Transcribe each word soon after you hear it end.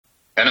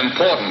an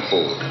important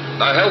food,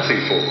 a healthy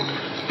food,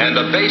 and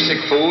a basic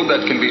food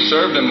that can be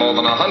served in more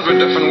than 100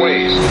 different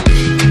ways.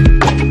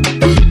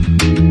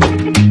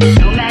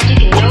 No magic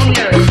and no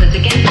miracles. It's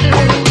against the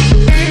rules.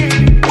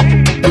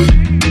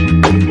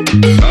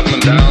 Up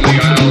and down the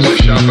aisles the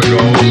shopper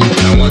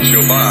goes, and what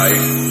she'll buy,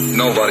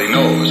 nobody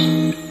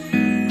knows.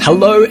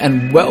 Hello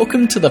and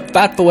welcome to the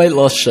Fat for Weight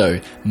Loss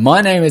Show.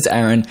 My name is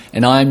Aaron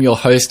and I am your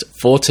host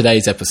for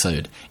today's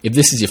episode. If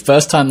this is your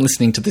first time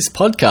listening to this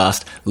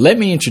podcast, let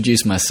me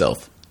introduce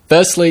myself.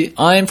 Firstly,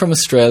 I am from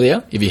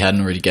Australia, if you hadn't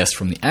already guessed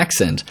from the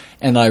accent,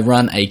 and I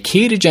run a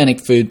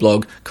ketogenic food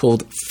blog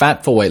called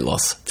Fat for Weight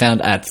Loss,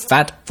 found at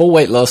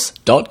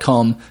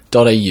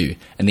fatforweightloss.com.au.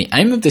 And the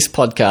aim of this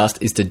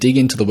podcast is to dig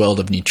into the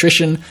world of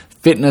nutrition,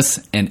 fitness,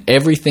 and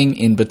everything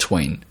in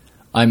between.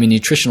 I'm a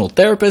nutritional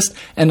therapist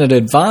and an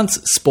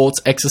advanced sports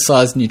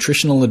exercise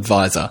nutritional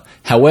advisor.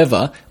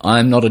 However,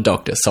 I'm not a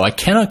doctor, so I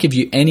cannot give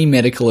you any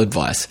medical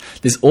advice.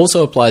 This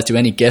also applies to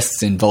any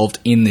guests involved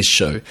in this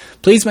show.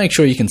 Please make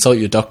sure you consult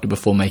your doctor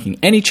before making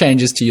any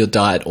changes to your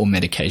diet or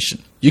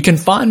medication. You can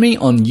find me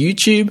on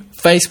YouTube,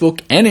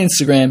 Facebook, and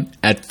Instagram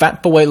at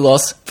Fat for Weight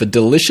Loss for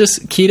delicious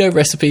keto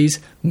recipes,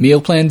 meal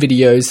plan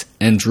videos,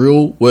 and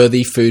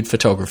drool-worthy food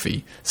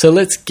photography. So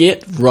let's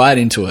get right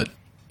into it.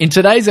 In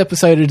today's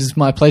episode, it is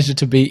my pleasure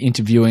to be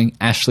interviewing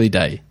Ashlee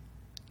Day.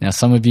 Now,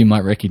 some of you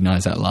might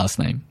recognize that last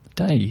name.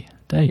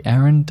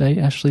 Aaron Day,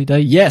 Ashlee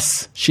Day.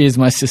 Yes, she is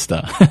my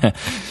sister.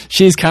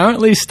 She is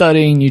currently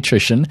studying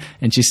nutrition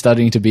and she's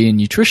studying to be a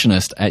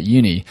nutritionist at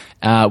uni,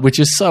 which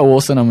is so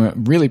awesome.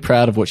 I'm really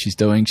proud of what she's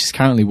doing. She's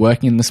currently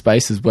working in the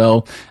space as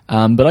well.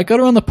 But I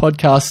got her on the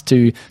podcast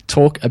to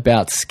talk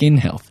about skin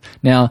health.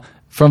 Now,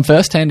 from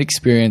first-hand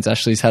experience,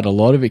 Ashlee's had a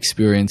lot of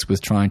experience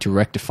with trying to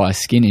rectify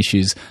skin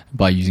issues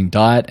by using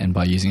diet and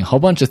by using a whole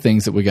bunch of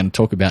things that we're going to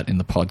talk about in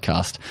the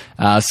podcast.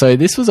 So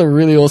this was a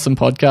really awesome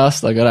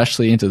podcast. I got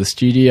Ashlee into the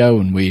studio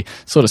and we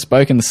sort of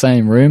spoke in the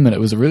same room and it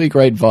was a really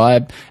great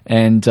vibe.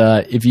 And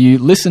if you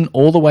listen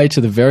all the way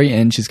to the very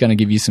end, she's going to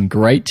give you some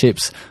great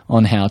tips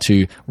on how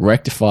to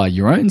rectify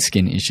your own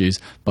skin issues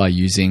by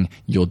using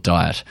your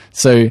diet.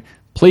 So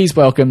please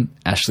welcome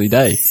Ashlee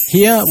Day.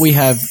 Here we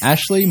have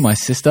Ashlee, my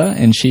sister,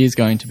 and she is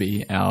going to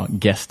be our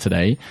guest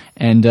today.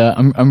 And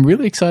I'm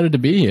really excited to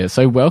be here.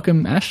 So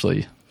welcome,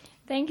 Ashlee.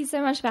 Thank you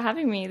so much for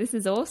having me. This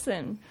is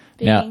awesome.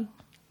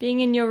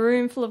 Being in your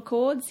room full of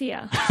cords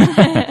here.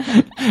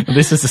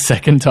 This is the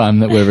second time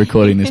that we're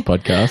recording this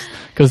podcast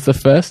because the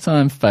first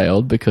time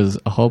failed because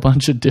a whole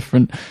bunch of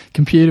different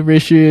computer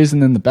issues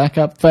and then the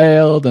backup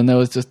failed and there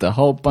was just a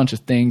whole bunch of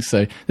things.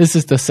 So this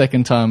is the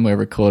second time we're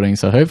recording.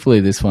 So hopefully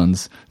this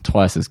one's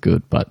twice as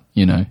good, but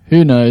you know,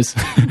 who knows?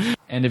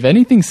 And if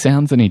anything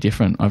sounds any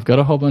different, I've got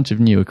a whole bunch of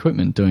new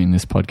equipment doing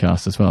this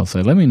podcast as well. So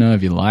let me know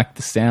if you like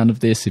the sound of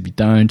this. If you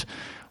don't,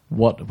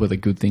 what were the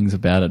good things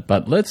about it?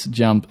 But let's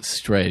jump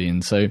straight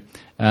in. So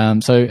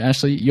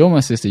Ashlee, you're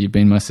my sister. You've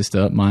been my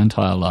sister my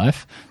entire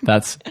life.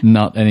 That's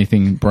not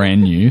anything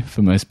brand new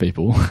for most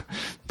people.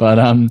 But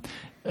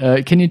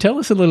can you tell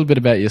us a little bit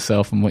about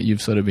yourself and what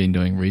you've sort of been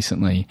doing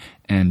recently,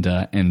 and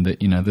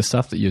the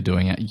stuff that you're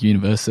doing at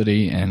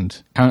university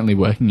and currently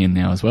working in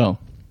now as well?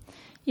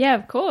 Yeah,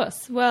 of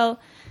course. Well,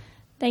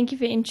 thank you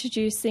for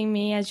introducing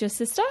me as your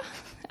sister.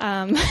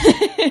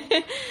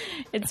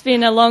 It's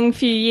been a long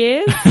few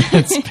years.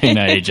 It's been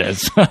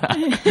ages.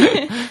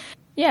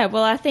 Yeah,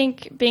 well, I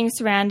think being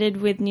surrounded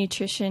with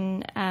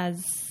nutrition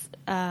as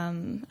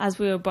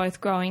we were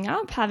both growing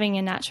up, having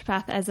a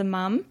naturopath as a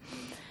mum,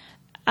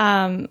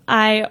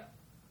 I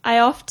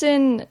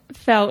often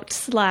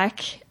felt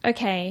like,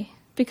 okay,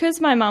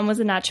 because my mum was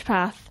a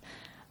naturopath,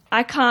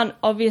 I can't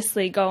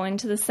obviously go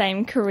into the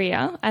same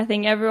career. I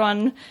think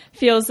everyone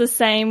feels the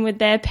same with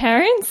their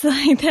parents.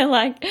 Like they're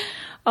like,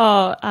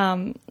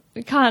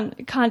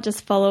 can't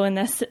just follow in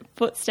their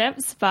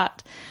footsteps.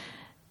 But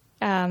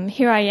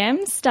here I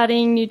am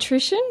studying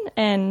nutrition,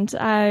 and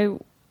I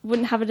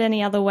wouldn't have it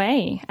any other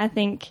way. I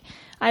think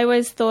I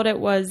always thought it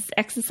was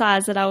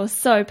exercise that I was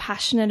so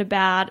passionate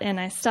about, and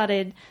I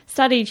studied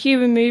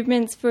human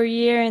movements for a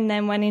year, and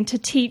then went into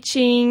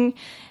teaching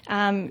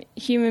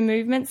human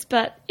movements.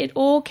 But it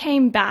all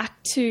came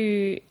back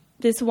to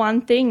this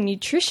one thing: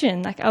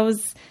 nutrition. Like I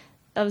was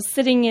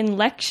sitting in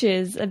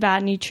lectures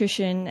about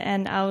nutrition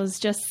and I was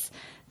just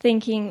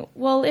thinking,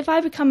 well, if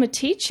I become a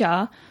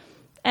teacher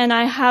and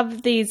I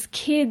have these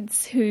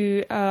kids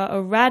who are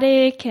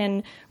erratic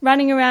and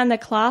running around the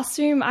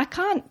classroom, I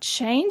can't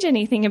change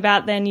anything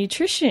about their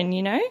nutrition,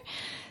 you know?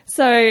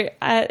 So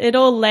it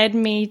all led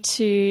me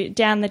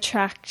down the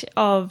track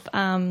of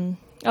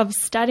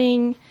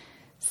studying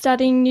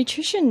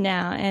nutrition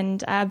now,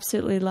 and I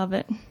absolutely love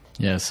it.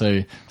 Yeah,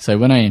 so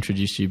when I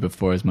introduced you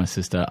before as my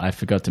sister, I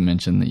forgot to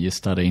mention that you're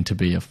studying to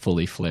be a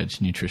fully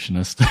fledged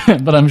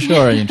nutritionist, but I'm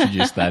sure I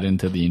introduced that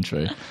into the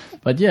intro.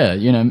 But yeah,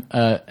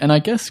 and I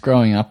guess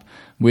growing up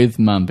with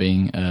mum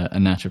being a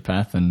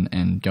naturopath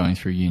and going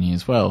through uni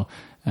as well,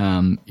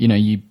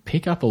 you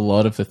pick up a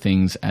lot of the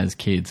things as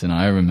kids. And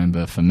I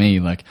remember for me,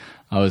 like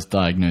I was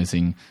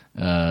diagnosing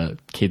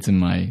kids in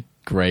my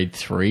grade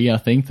 3, I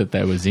think, that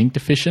they were zinc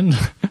deficient.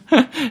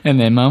 And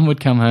their mum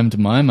would come home to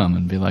my mum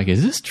and be like,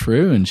 is this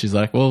true? And she's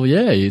like, well,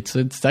 yeah,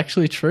 it's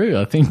actually true.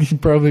 I think you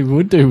probably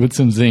would do with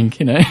some zinc,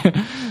 you know.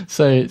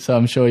 So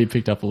I'm sure you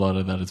picked up a lot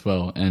of that as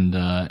well. And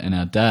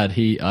our dad,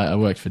 I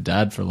worked for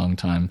Dad for a long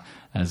time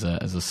as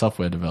a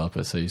software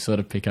developer. So you sort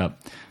of pick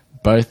up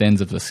both ends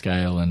of the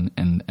scale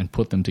and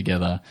put them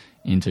together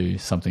into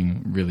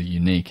something really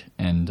unique.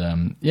 And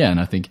and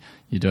I think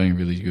you're doing a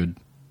really good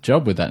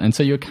job with that. And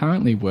so you're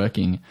currently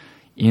working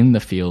in the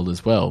field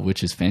as well,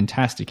 which is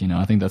fantastic. You know,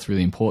 I think that's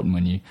really important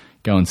when you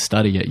go and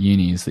study at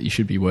uni, is that you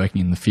should be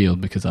working in the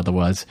field, because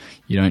otherwise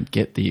you don't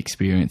get the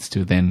experience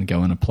to then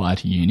go and apply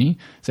to uni.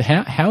 So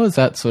how has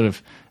that sort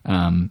of,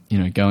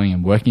 going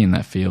and working in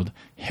that field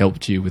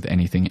helped you with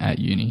anything at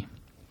uni?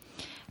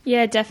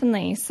 Yeah,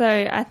 definitely. So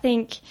I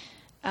think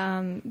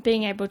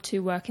being able to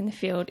work in the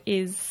field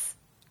is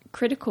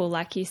critical,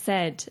 like you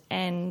said,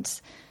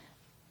 and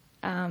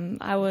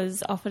I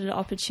was offered an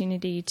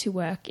opportunity to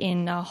work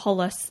in a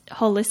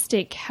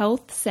holistic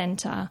health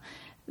centre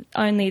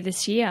only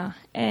this year,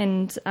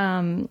 and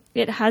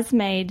it has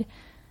made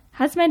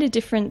a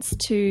difference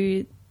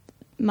to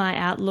my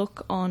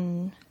outlook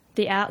on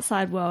the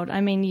outside world.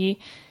 I mean,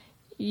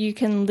 you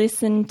can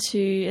listen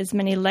to as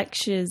many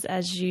lectures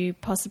as you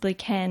possibly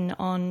can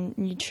on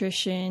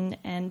nutrition,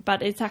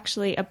 but it's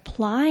actually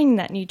applying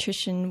that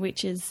nutrition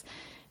which is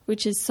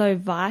so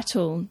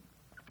vital.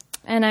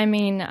 And I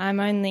mean, I'm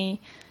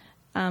only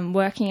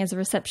working as a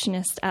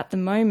receptionist at the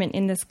moment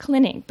in this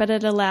clinic, but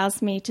it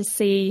allows me to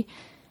see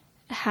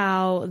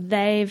how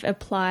they've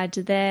applied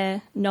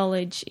their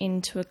knowledge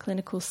into a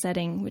clinical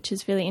setting, which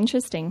is really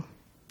interesting.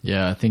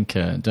 Yeah, I think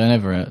don't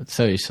ever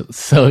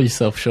sell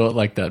yourself short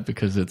like that,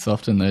 because it's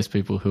often those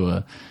people who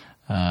are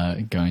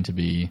going to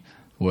be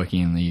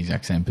working in the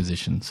exact same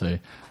position. So,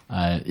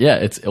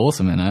 it's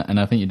awesome, and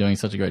I think you're doing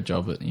such a great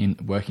job in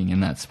working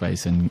in that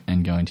space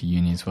and going to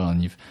uni as well.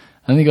 And you've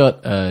only got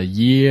a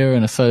year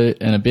and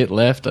a bit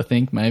left, I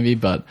think, maybe.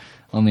 But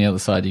on the other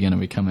side, you're going to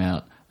become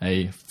out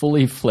a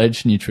fully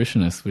fledged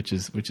nutritionist, which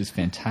is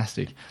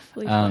fantastic.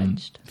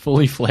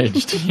 Fully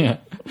fledged, yeah.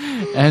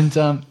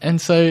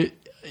 And so,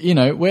 you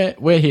know,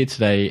 we're here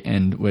today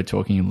and we're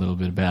talking a little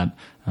bit about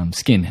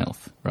skin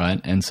health, right?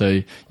 And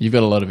so you've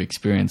got a lot of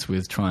experience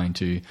with trying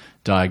to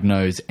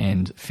diagnose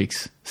and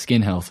fix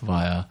skin health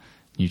via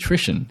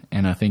nutrition,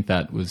 and I think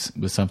that was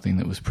something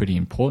that was pretty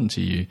important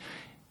to you.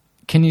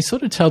 Can you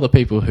sort of tell the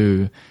people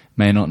who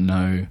may not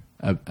know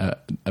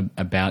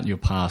about your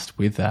past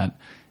with that,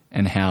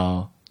 and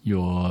how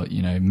you're,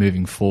 you know,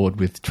 moving forward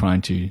with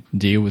trying to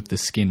deal with the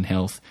skin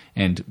health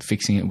and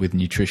fixing it with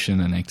nutrition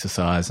and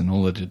exercise and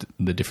all of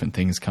the different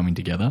things coming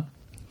together?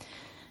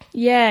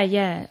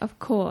 Yeah, of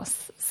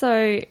course.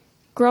 So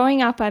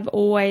growing up, I've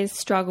always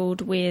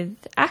struggled with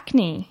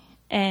acne,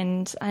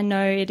 and I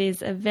know it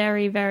is a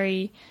very,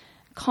 very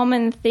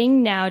common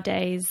thing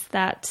nowadays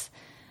that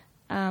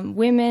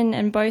women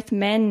and both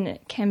men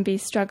can be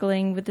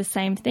struggling with the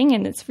same thing,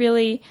 and it's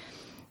really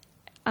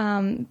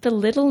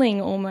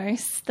belittling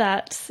almost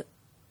that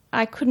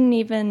I couldn't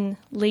even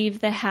leave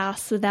the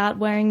house without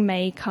wearing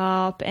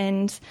makeup,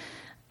 and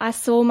I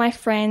saw my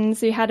friends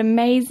who had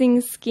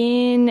amazing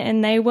skin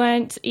and they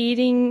weren't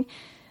eating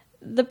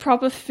the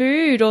proper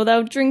food, or they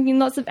were drinking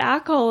lots of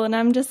alcohol, and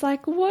I'm just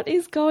like, what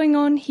is going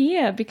on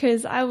here?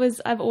 Because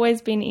I've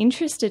always been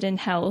interested in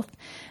health,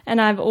 and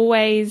I've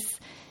always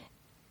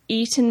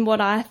eaten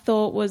what I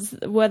thought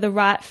were the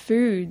right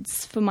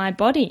foods for my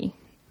body.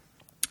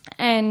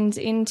 And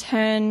in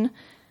turn,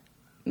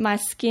 my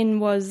skin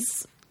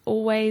was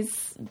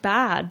always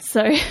bad.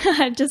 So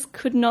I just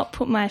could not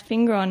put my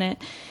finger on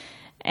it.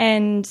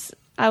 And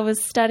I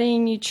was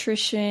studying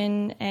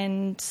nutrition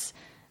and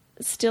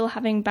still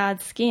having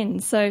bad skin.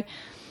 So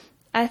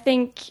I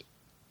think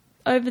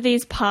over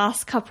these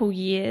past couple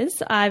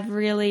years, I've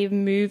really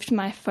moved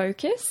my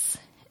focus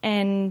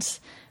and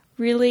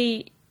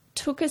really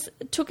took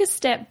a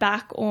step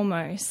back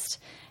almost,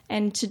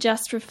 and to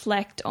just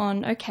reflect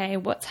on, okay,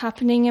 what's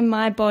happening in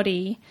my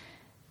body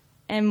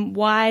and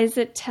why is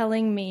it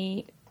telling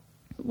me,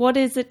 what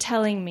is it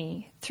telling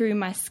me through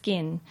my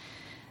skin?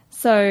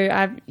 So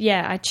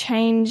I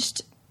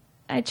changed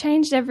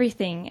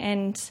everything,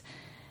 and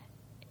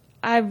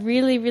I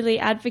really, really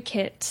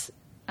advocate,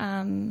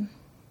 I'm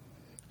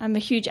a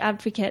huge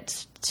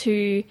advocate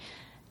to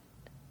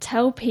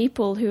tell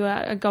people who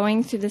are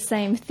going through the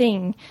same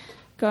thing,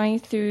 going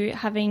through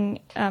having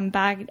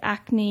bad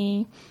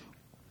acne,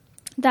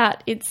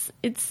 that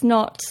it's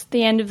not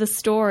the end of the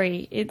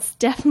story. It's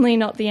definitely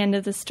not the end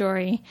of the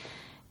story.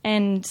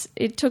 And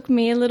it took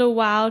me a little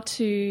while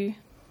to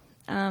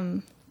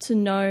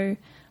know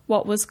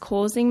what was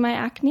causing my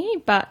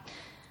acne, but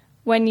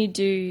when you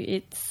do,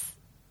 it's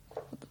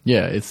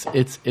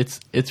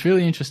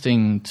really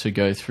interesting to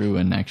go through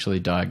and actually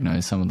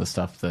diagnose some of the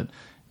stuff that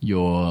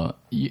you're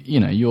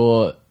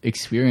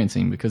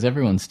experiencing, because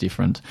everyone's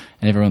different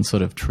and everyone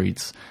sort of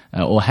treats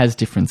or has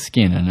different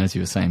skin. And as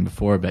you were saying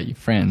before about your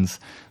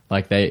friends,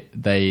 like they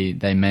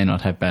may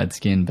not have bad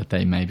skin, but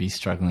they may be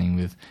struggling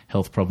with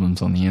health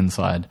problems on the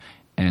inside.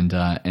 And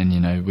you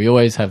know, we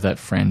always have that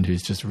friend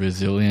who's just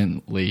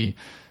resiliently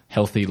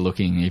healthy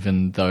looking,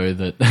 even though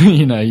that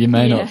you know, you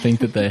may not think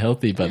that they're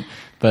healthy, but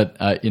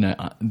you know,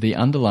 the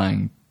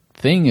underlying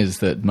thing is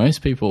that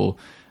most people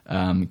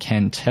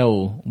can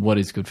tell what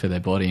is good for their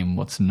body and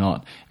what's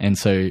not. And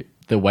so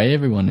the way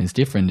everyone is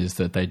different is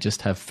that they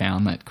just have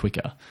found that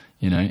quicker,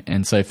 you know.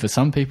 And so for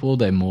some people,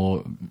 they're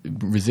more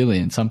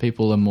resilient. Some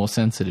people are more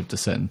sensitive to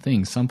certain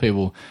things. Some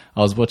people,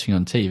 I was watching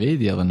on TV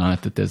the other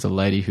night that there's a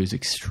lady who's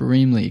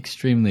extremely,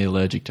 extremely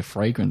allergic to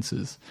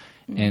fragrances.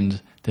 And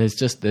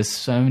there's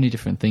so many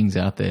different things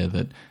out there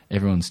that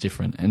everyone's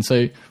different. And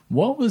so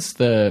what was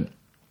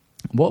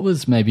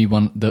maybe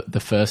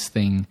the first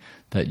thing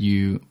that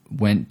you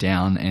went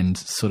down and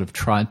sort of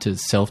tried to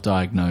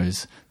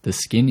self-diagnose the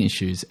skin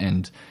issues?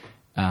 And,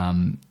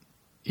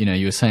 you know,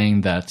 you were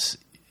saying that,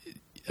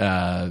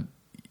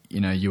 you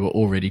know, you were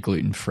already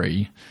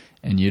gluten-free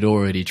and you'd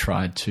already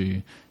tried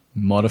to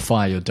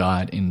modify your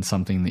diet in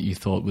something that you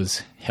thought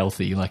was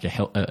healthy, like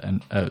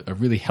a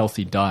really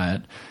healthy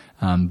diet,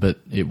 but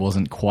it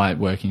wasn't quite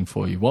working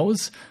for you. What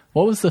was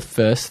the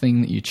first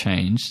thing that you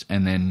changed?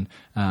 And then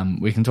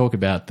we can talk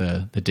about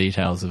the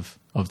details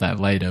of that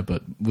later,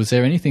 but was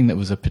there anything that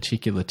was a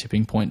particular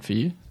tipping point for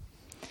you?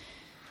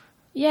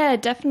 Yeah,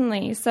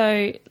 definitely.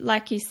 So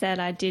like you said,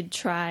 I did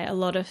try a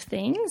lot of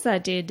things.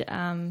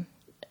 I've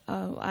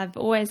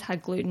always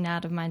had gluten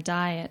out of my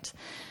diet,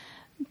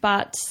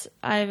 but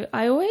I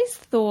always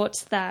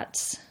thought that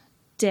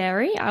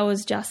dairy, I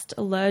was just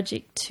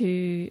allergic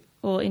to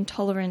or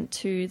intolerant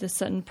to the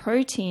certain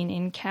protein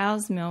in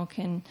cow's milk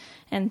and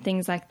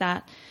things like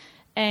that.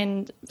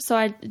 And so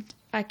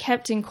I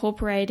kept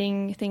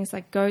incorporating things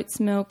like goat's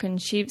milk and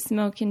sheep's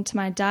milk into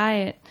my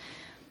diet.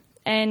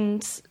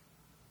 And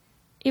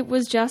it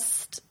was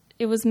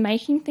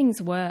making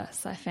things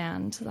worse, I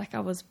found. Like I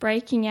was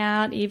breaking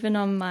out even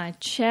on my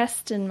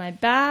chest and my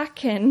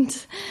back,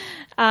 and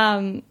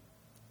I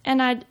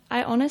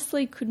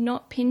honestly could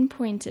not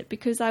pinpoint it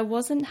because I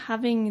wasn't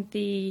having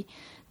the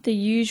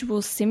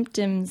usual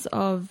symptoms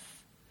of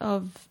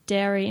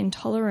dairy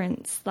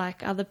intolerance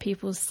like other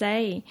people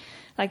say,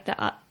 like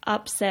the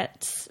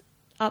upset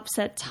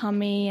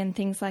tummy and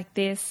things like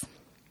this.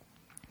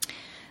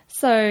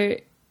 So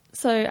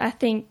I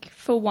think,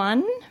 for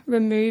one,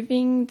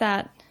 removing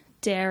that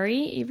dairy,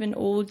 even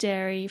all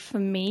dairy, for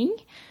me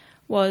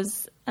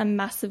was a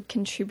massive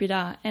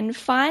contributor, and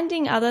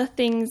finding other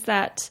things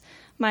that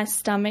my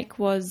stomach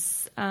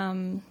was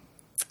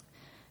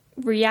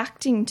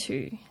reacting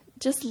to,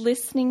 just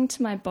listening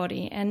to my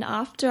body. And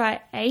after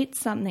I ate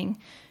something,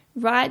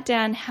 write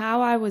down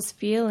how I was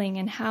feeling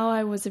and how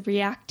I was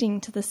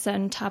reacting to the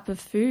certain type of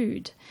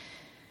food.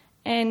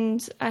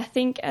 And I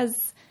think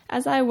as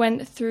I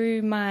went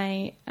through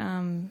my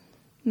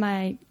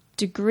my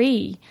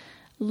degree,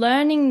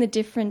 learning the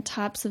different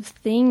types of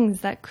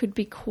things that could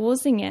be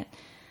causing it,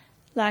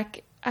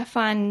 like I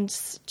find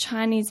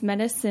Chinese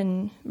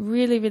medicine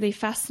really, really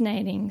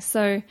fascinating.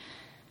 So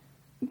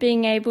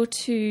being able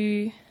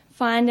to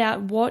find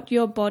out what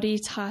your body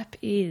type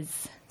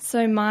is.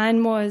 So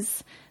mine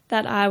was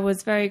that I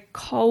was very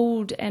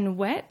cold and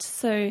wet.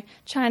 So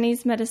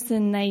Chinese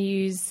medicine, they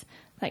use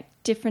like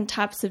different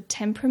types of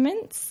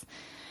temperaments.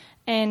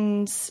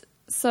 And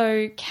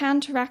so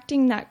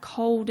counteracting that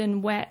cold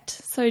and wet.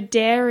 So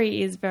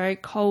dairy is very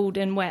cold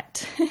and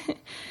wet.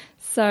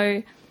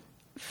 So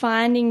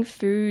finding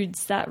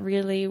foods that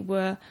really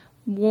were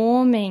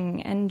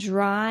warming and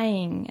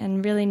drying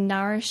and really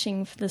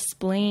nourishing for the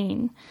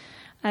spleen,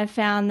 I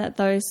found that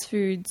those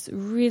foods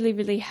really,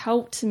 really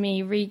helped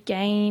me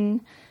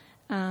regain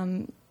the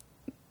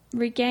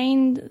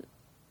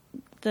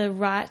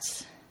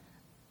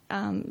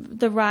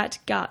right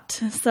gut.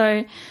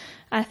 So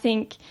I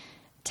think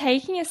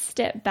taking a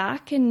step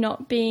back and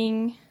not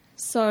being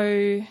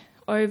so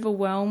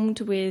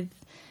overwhelmed with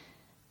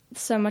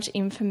so much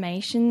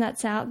information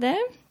that's out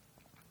there,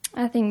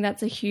 I think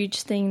that's a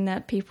huge thing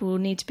that people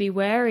need to be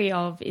wary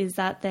of, is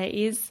that there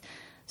is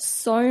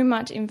so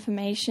much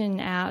information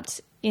out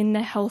in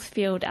the health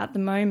field at the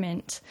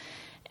moment.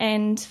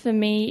 And for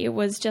me, it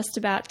was just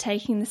about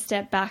taking the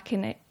step back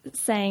and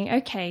saying,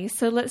 okay,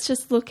 so let's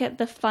just look at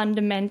the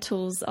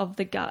fundamentals of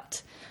the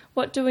gut.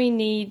 What do we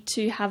need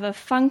to have a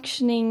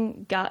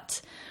functioning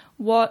gut?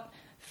 What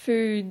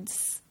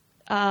foods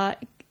are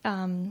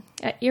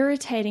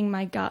irritating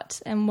my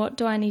gut, and what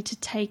do I need to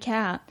take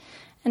out?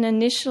 And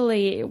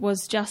initially it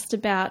was just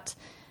about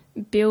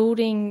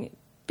building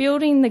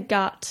the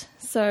gut.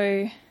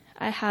 So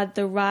I had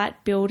the right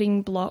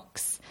building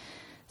blocks.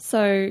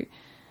 So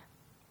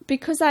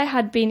because I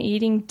had been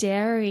eating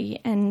dairy,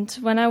 and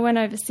when I went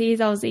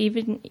overseas, I was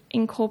even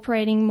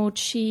incorporating more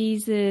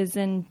cheeses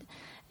and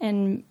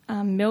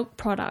milk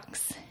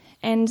products.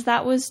 And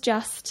that was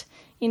just,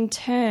 in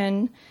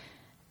turn,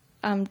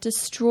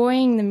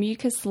 destroying the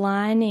mucus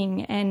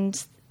lining.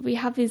 And we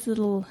have these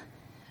little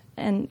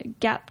and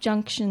gap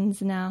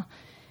junctions in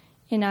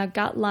our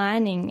gut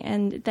lining,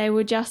 and they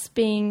were just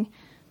being,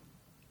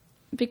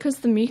 because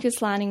the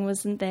mucus lining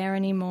wasn't there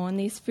anymore and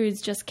these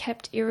foods just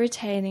kept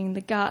irritating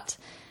the gut,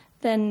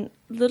 then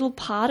little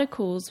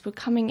particles were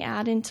coming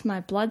out into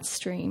my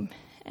bloodstream,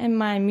 and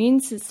my immune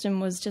system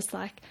was just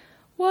like,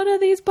 what are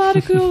these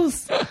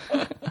particles?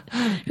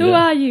 Who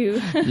are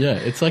you? Yeah,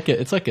 it's like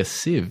a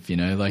sieve, you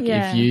know. Like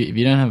if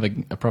you don't have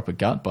a proper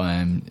gut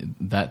biome,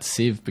 that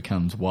sieve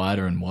becomes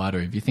wider and wider.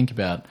 If you think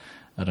about,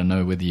 I don't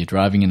know whether you're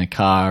driving in a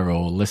car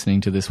or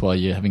listening to this while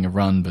you're having a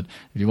run, but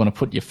if you want to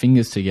put your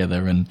fingers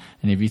together and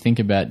if you think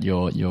about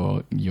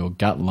your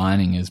gut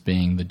lining as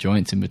being the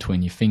joints in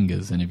between your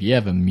fingers, and if you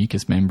have a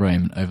mucous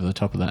membrane over the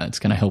top of that, it's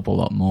going to help a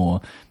lot more.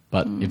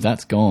 But if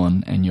that's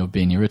gone and you've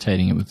been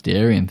irritating it with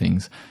dairy and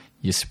things,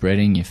 you're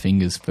spreading your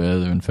fingers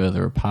further and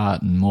further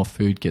apart, and more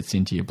food gets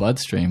into your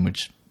bloodstream,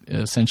 which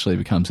essentially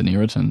becomes an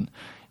irritant,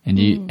 and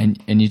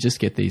you just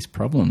get these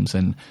problems.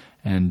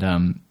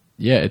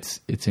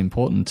 It's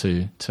important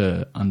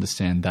to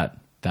understand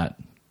that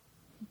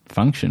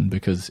function,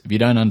 because if you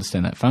don't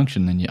understand that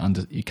function, then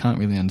you can't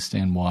really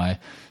understand why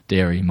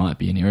dairy might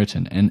be an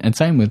irritant. And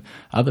same with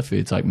other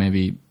foods, like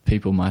maybe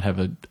people might have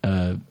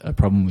a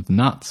problem with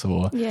nuts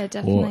or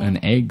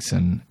eggs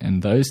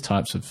and those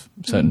types of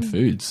certain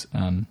foods.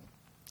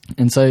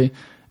 And so,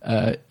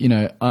 I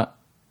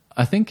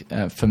think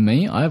for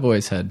me, I've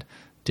always had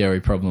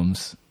dairy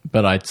problems,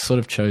 but I sort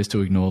of chose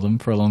to ignore them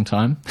for a long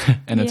time.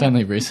 And it's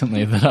only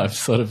recently that I've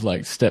sort of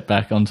like stepped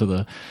back onto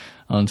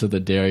the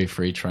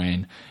dairy-free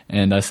train.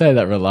 And I say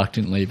that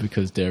reluctantly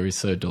because dairy is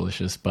so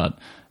delicious, but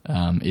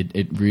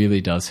it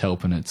really does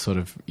help, and it sort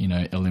of,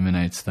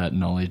 eliminates that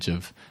knowledge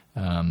of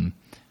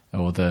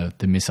or the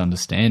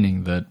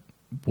misunderstanding that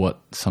what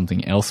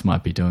something else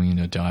might be doing in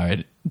a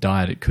diet,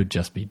 it could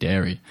just be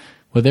dairy.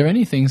 Were there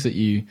any things that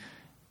you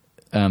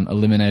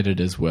eliminated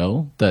as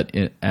well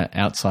that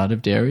outside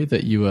of dairy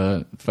that you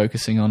were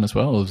focusing on as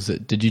well, or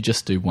did you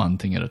just do one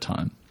thing at a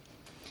time?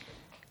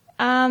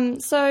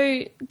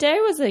 So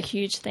dairy was a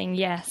huge thing,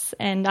 yes,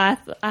 and I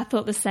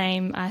thought the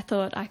same. I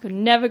thought I could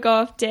never go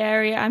off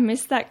dairy. I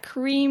miss that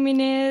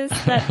creaminess,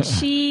 that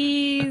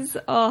cheese.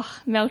 Oh,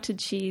 melted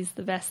cheese,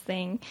 the best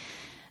thing.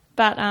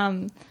 But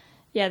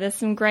there's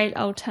some great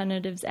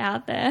alternatives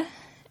out there.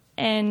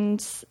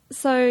 And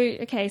so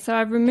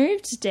I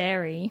removed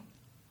dairy.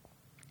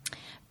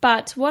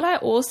 But what I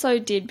also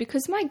did,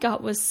 because my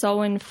gut was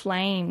so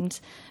inflamed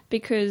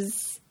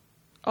because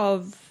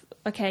of,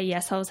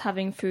 I was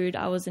having food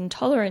I was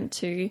intolerant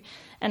to,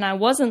 and I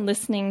wasn't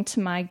listening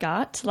to my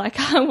gut. Like,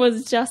 I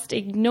was just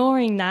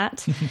ignoring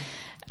that,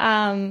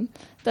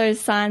 those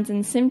signs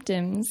and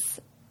symptoms.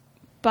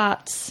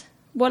 But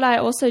what I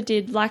also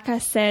did, like I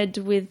said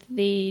with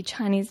the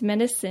Chinese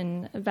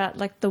medicine about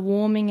like the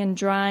warming and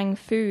drying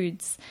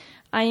foods,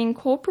 I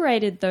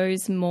incorporated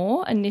those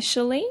more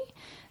initially.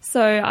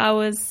 So I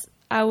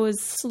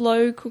was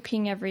slow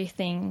cooking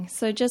everything.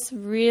 So just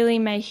really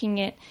making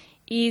it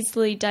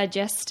easily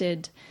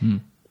digested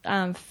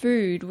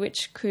food,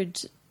 which could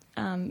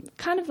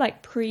kind of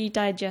like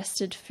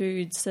pre-digested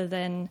food. So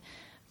then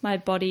my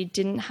body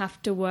didn't have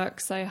to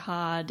work so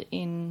hard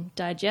in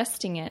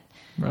digesting it.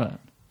 Right.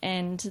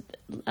 And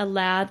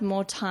allowed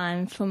more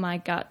time for my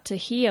gut to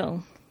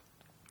heal.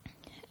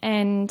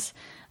 And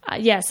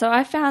so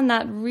I found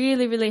that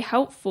really, really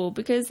helpful,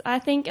 because I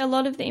think a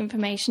lot of the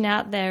information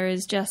out there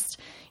is just,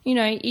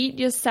 eat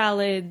your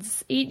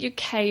salads, eat your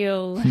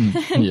kale,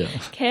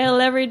 kale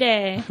every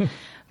day.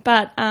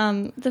 But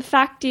the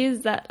fact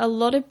is that a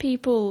lot of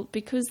people,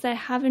 because they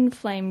have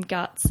inflamed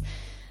guts,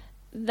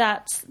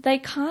 that they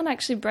can't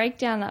actually break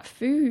down that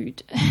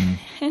food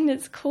and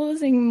it's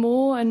causing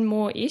more and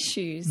more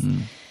issues.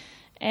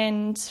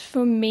 And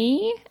for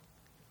me,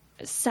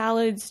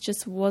 salads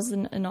just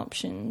wasn't an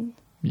option.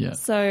 Yeah.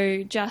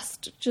 So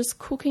just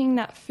cooking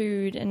that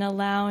food and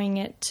allowing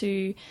it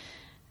to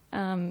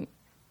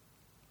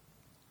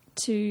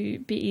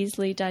be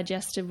easily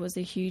digested was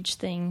a huge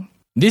thing.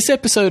 This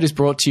episode is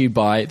brought to you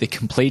by the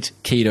Complete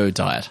Keto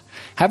Diet.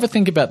 Have a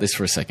think about this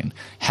for a second.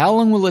 How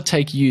long will it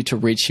take you to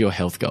reach your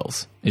health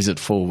goals? Is it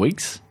 4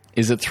 weeks?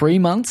 Is it 3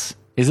 months?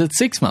 Is it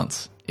 6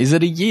 months? Is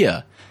it a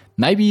year?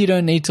 Maybe you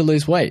don't need to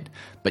lose weight,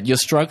 but you're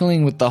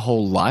struggling with the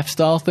whole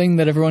lifestyle thing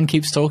that everyone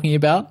keeps talking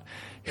about.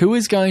 Who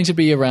is going to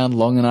be around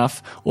long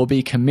enough or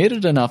be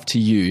committed enough to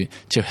you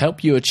to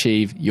help you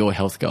achieve your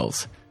health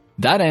goals?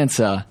 That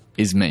answer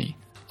is me.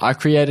 I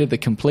created the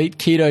Complete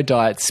Keto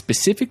Diet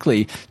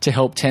specifically to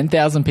help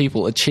 10,000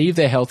 people achieve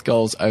their health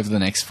goals over the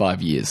next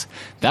 5 years.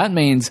 That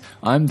means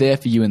I'm there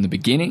for you in the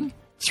beginning,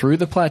 through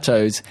the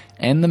plateaus,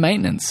 and the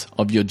maintenance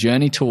of your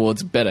journey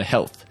towards better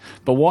health.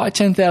 But why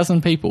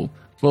 10,000 people?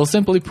 Well,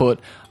 simply put,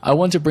 I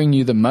want to bring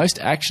you the most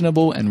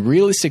actionable and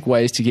realistic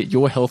ways to get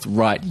your health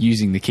right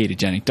using the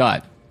ketogenic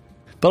diet.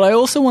 But I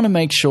also want to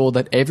make sure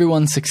that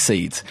everyone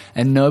succeeds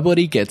and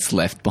nobody gets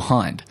left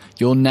behind.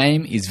 Your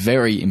name is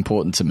very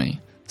important to me.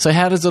 So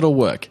how does it all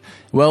work?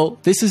 Well,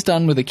 this is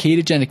done with a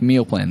ketogenic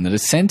meal plan that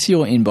is sent to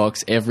your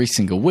inbox every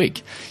single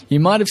week. You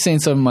might have seen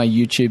some of my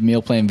YouTube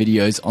meal plan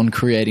videos on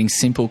creating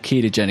simple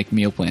ketogenic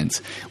meal plans,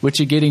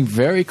 which are getting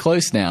very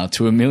close now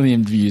to 1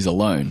 million views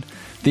alone.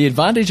 The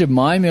advantage of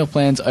my meal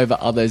plans over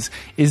others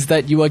is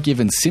that you are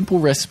given simple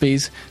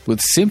recipes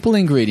with simple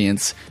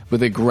ingredients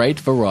with a great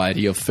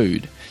variety of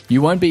food.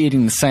 You won't be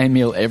eating the same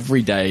meal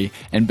every day,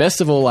 and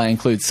best of all, I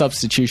include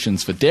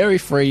substitutions for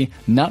dairy-free,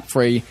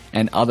 nut-free,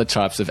 and other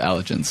types of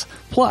allergens.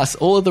 Plus,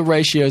 all of the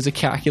ratios are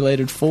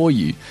calculated for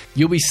you.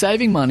 You'll be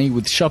saving money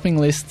with shopping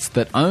lists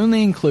that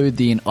only include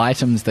the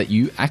items that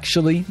you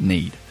actually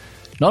need.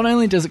 Not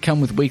only does it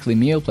come with weekly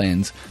meal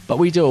plans, but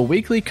we do a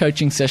weekly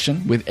coaching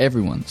session with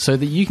everyone so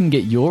that you can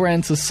get your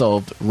answers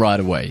solved right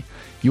away.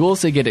 You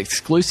also get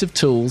exclusive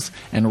tools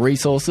and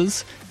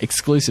resources,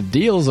 exclusive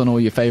deals on all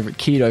your favorite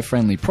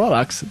keto-friendly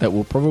products that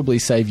will probably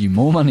save you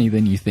more money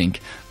than you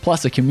think,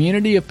 plus a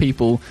community of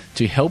people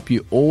to help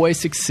you always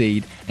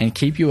succeed and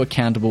keep you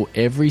accountable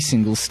every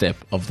single step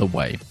of the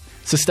way.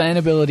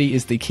 Sustainability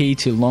is the key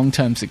to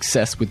long-term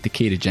success with the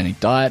ketogenic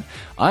diet.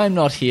 I am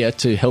not here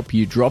to help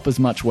you drop as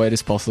much weight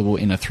as possible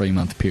in a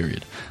 3-month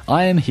period.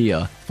 I am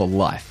here for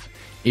life.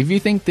 If you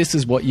think this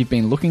is what you've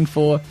been looking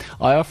for,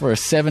 I offer a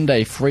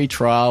 7-day free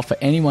trial for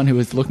anyone who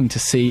is looking to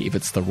see if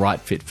it's the right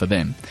fit for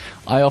them.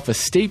 I offer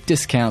steep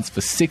discounts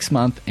for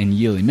 6-month and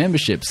yearly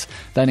memberships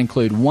that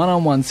include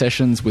one-on-one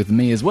sessions with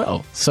me as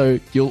well, so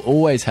you'll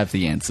always have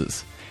the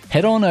answers.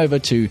 Head on over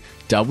to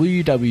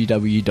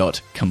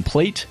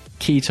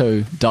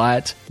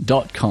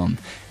www.completeketodiet.com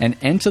and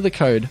enter the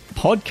code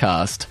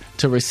PODCAST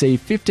to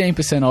receive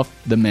 15% off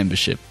the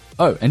membership.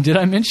 Oh, and did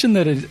I mention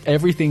that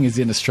everything is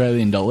in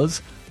Australian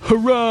dollars?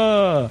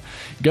 Hurrah!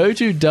 Go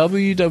to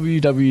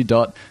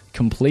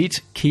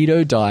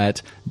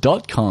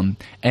www.completeketodiet.com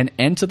and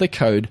enter the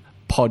code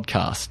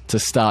PODCAST to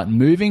start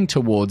moving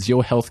towards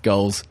your health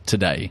goals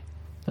today.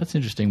 That's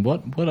interesting.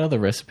 What other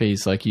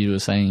recipes, like you were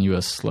saying you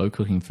were slow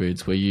cooking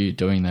foods, were you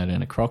doing that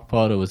in a crock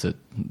pot, or was it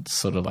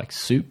sort of like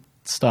soup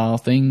style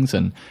things?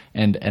 And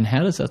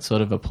how does that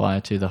sort of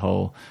apply to the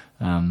whole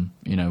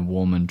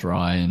warm and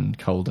dry and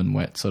cold and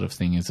wet sort of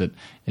thing? Is it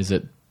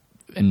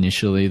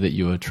initially that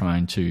you were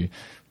trying to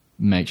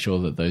make sure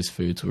that those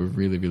foods were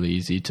really, really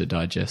easy to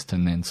digest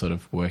and then sort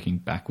of working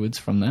backwards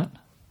from that?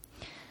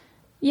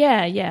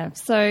 Yeah.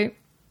 So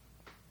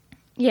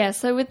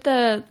with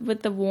the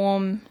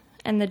warm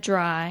and the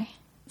dry,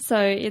 so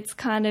it's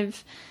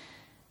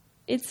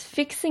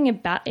fixing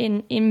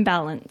an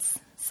imbalance.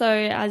 So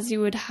as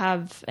you would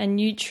have a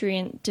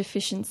nutrient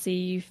deficiency,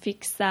 you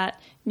fix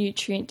that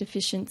nutrient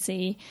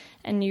deficiency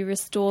and you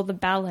restore the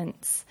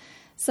balance.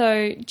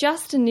 So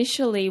just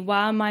initially,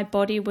 while my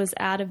body was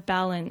out of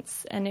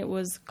balance and it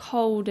was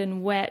cold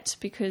and wet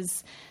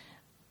because,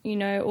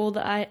 all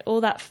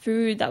that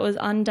food that was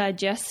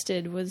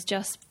undigested was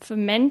just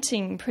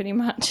fermenting pretty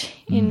much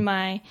in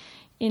my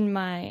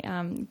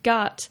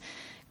gut,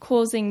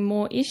 causing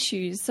more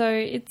issues. So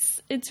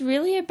it's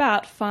really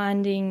about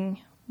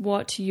finding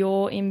what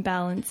your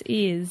imbalance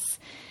is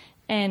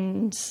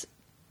and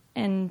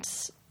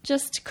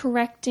just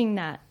correcting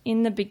that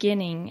in the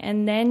beginning,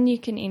 and then you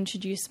can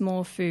introduce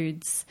more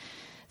foods.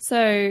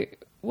 So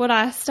what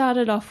I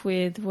started off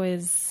with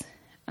was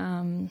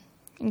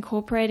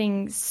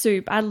incorporating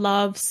soup. I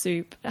love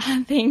soup,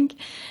 I think,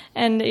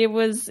 and it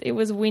was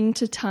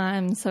winter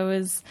time, so it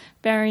was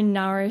very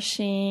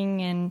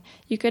nourishing, and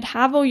you could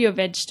have all your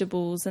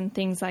vegetables and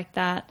things like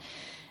that,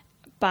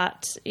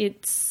 but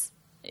it's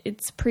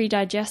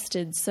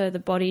pre-digested, so the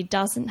body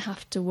doesn't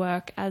have to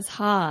work as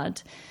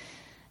hard.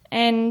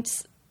 And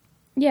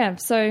yeah,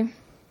 so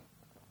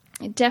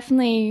I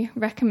definitely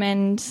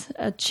recommend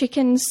a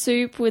chicken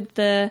soup with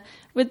the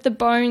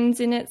bones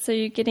in it, so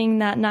you're getting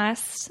that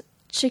nice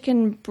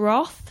chicken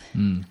broth.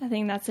 I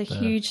think that's a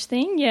huge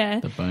thing, yeah.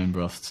 The bone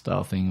broth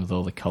style thing with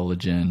all the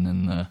collagen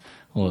and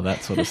all of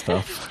that sort of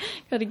stuff.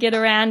 Got to get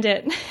around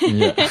it,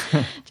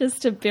 yeah.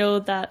 just to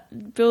build that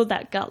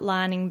gut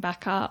lining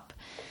back up.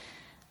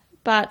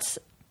 But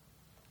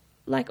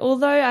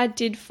although I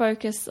did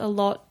focus a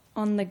lot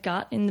on the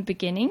gut in the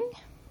beginning,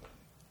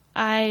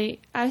 I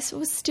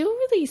was still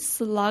really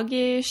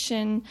sluggish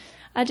and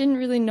I didn't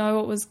really know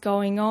what was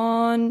going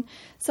on.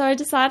 So I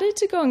decided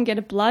to go and get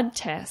a blood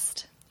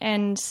test,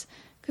 and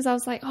because I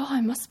was like,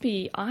 I must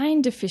be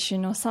iron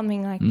deficient or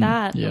something like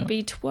that, or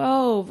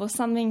B12 or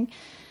something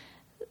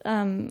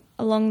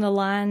along the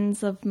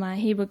lines of my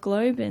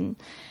hemoglobin.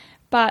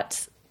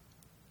 But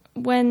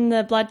when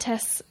the blood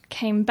tests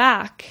came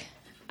back,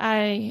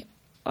 my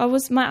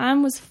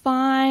iron was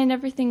fine,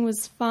 everything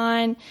was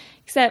fine,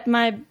 except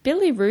my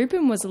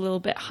bilirubin was a little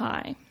bit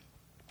high,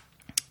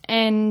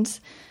 and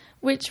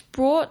which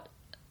brought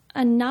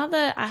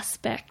another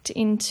aspect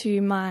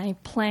into my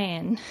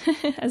plan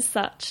as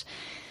such,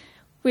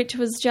 which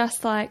was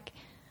just like,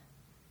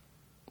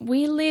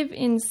 we live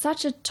in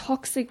such a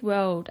toxic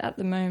world at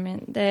the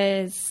moment.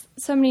 There's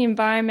so many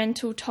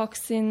environmental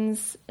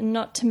toxins,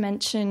 not to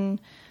mention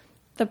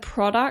the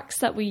products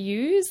that we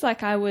use.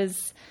 Like I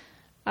was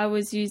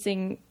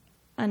using,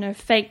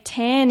 fake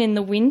tan in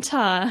the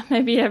winter,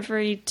 maybe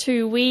every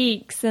 2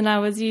 weeks, and I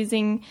was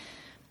using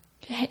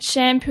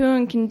shampoo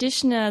and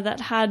conditioner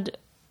that had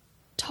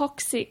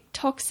toxic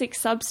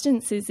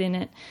substances in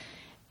it.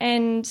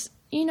 And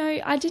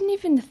I didn't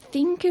even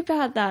think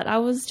about that. I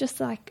was just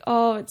like,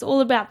 oh, it's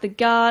all about the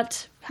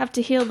gut, have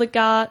to heal the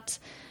gut,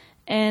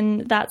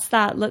 and that's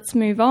that, let's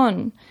move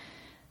on.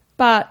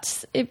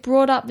 But it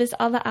brought up this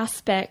other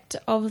aspect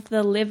of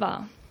the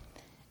liver.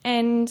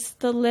 And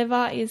the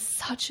liver is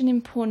such an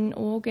important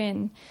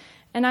organ.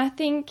 And I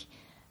think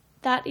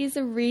that is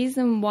a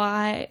reason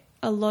why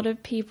a lot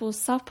of people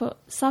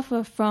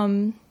suffer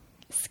from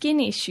skin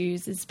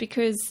issues, is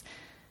because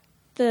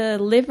the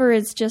liver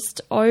is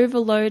just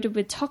overloaded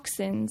with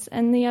toxins,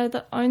 and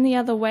the only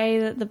other way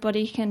that the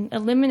body can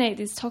eliminate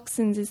these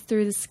toxins is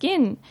through the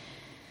skin.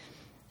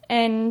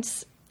 And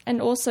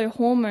also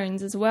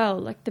hormones as well,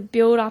 like the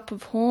build-up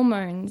of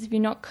hormones, if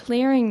you're not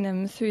clearing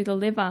them through the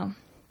liver.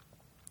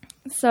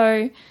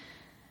 So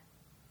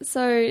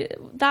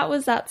that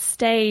was that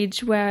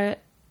stage where,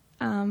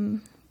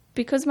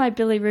 because my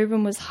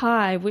bilirubin was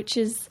high, which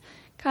is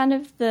kind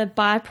of the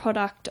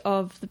byproduct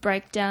of the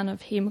breakdown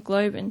of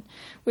hemoglobin,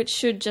 which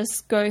should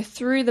just go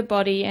through the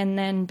body and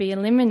then be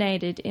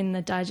eliminated in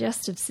the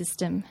digestive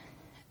system.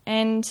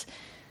 And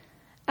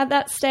at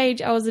that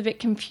stage, I was a bit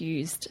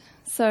confused.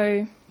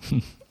 So,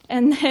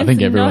 and I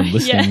think everyone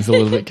listening is a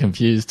little bit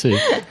confused too.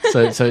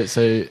 So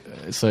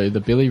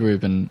the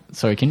bilirubin.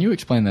 Sorry, can you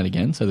explain that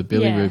again? So the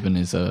bilirubin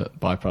is a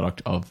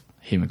byproduct of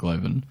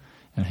hemoglobin,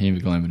 and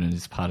hemoglobin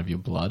is part of your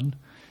blood.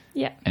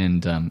 Yeah.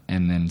 And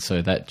then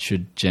so that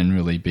should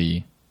generally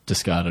be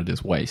discarded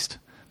as waste.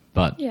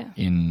 But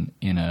in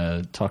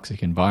a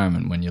toxic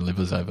environment, when your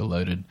liver's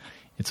overloaded,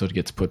 it sort of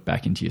gets put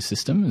back into your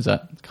system. Is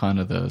that kind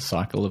of the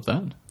cycle of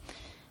that?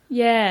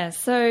 Yeah.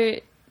 So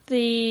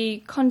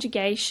the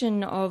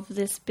conjugation of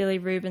this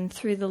bilirubin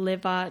through the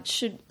liver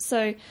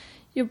so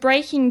you're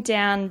breaking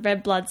down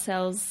red blood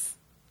cells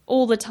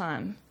all the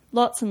time,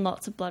 lots and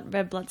lots of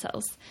red blood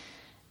cells.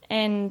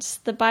 And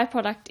the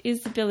byproduct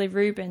is the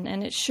bilirubin,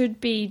 and it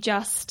should be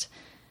just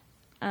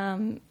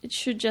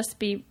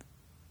be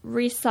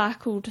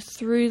recycled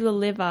through the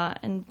liver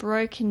and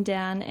broken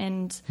down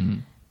and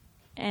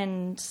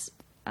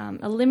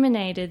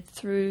eliminated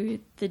through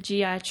the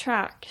GI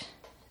tract.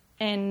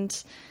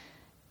 And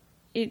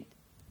it,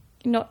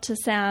 not to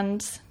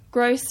sound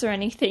gross or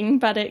anything,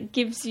 but it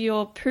gives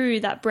your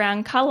poo that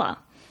brown colour.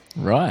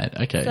 Right.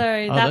 Okay.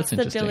 So that's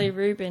the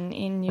bilirubin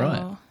in your.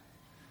 Right.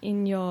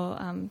 In your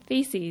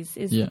feces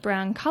is the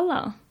brown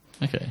colour.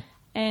 Okay.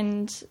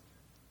 And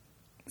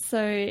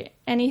so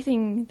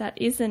anything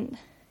that isn't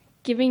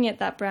giving it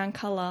that brown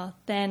colour,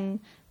 then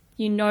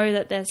you know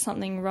that there's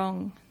something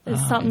wrong.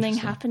 There's something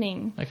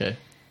happening. Okay.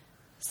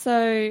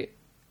 So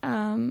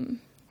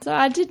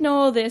I did know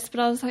all this,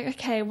 but I was like,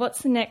 okay,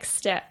 what's the next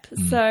step?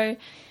 So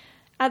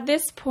at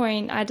this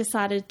point, I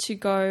decided to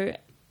go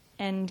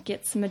and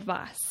get some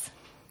advice.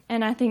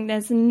 And I think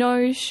there's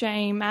no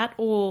shame at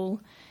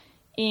all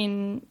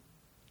in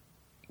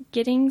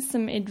getting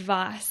some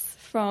advice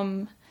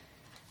from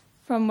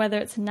whether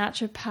it's a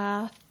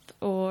naturopath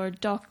or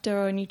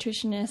doctor or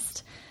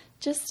nutritionist,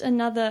 just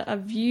a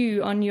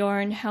view on your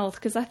own health,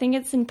 because I think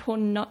it's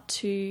important not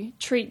to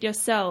treat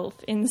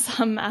yourself in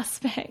some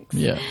aspects.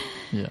 Yeah.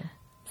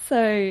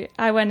 So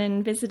I went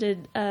and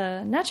visited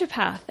a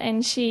naturopath,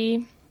 and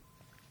she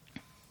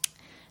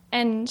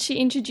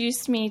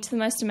introduced me to the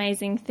most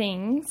amazing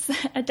things,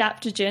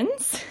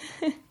 adaptogens,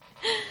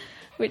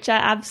 which I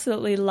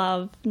absolutely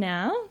love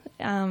now.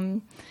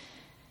 And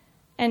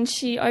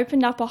she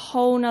opened up a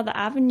whole nother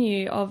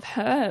avenue of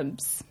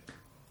herbs,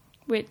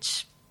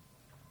 which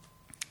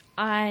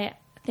I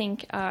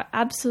think are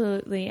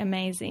absolutely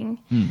amazing.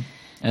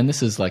 And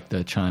this is like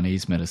the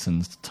Chinese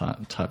medicines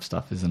type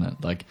stuff, isn't it?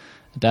 Like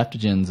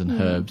adaptogens and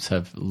herbs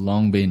have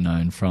long been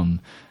known from,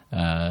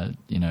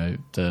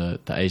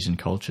 the Asian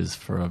cultures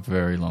for a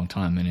very long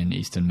time. And in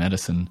Eastern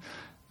medicine,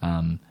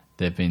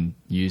 they've been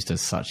used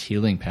as such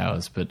healing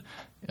powers, but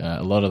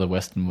a lot of the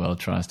Western world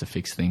tries to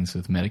fix things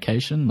with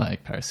medication,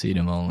 like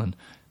paracetamol and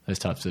those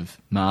types of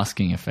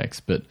masking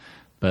effects. But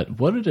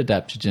what did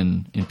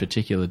adaptogen in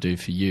particular do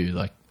for you?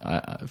 Like,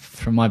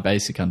 from my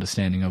basic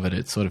understanding of it,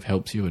 it sort of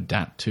helps you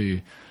adapt to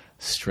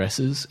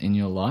stresses in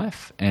your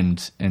life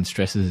and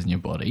stresses in your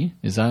body.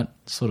 Is that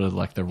sort of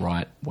like the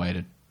right way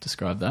to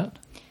describe that?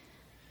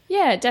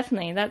 Yeah,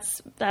 definitely.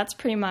 That's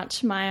pretty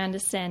much my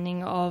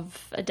understanding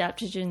of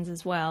adaptogens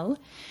as well.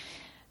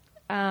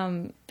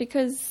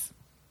 Because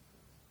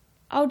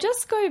I'll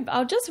just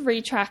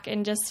retrack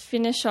and just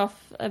finish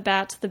off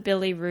about the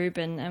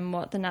bilirubin and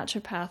what the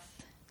naturopath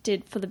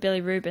did for the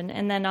bilirubin,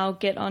 and then I'll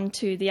get on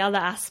to the other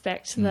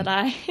aspect that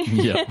I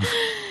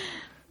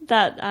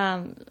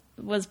that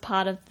was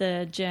part of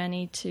the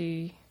journey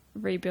to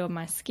rebuild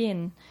my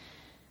skin.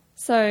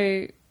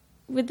 So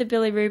with the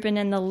bilirubin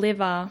and the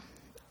liver,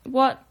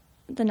 what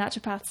the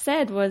naturopath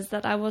said was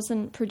that I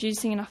wasn't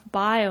producing enough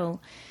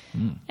bile.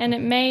 And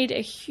it made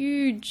a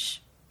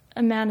huge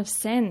amount of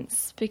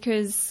sense,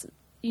 because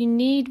you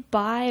need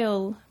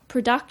bile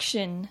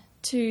production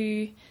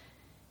to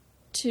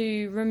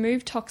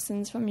remove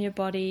toxins from your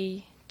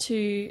body,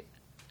 to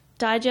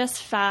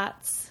digest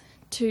fats,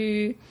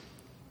 to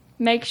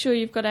make sure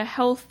you've got a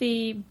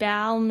healthy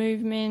bowel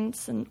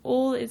movements, and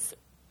all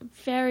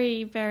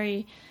very,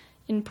 very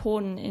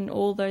important in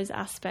all those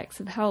aspects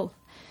of health.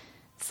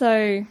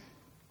 So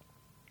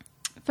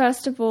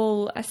first of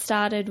all, I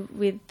started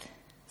with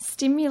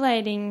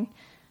stimulating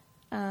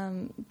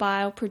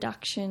bile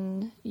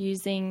production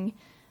using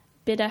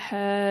bitter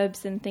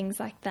herbs and things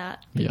like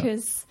that.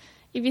 Because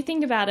if you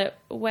think about it,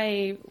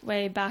 way,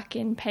 way back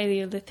in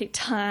Paleolithic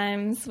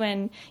times,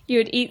 when you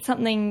would eat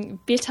something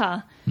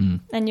bitter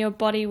and your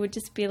body would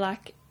just be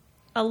like,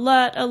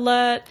 alert,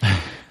 alert.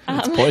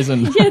 It's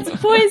poison. Yeah, it's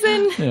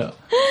poison. Yeah.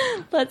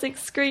 Let's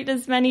excrete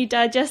as many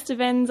digestive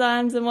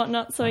enzymes and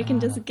whatnot so we can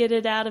just get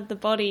it out of the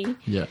body.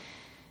 Yeah.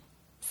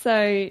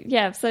 So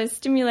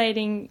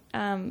stimulating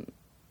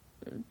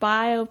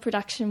bile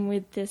production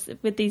with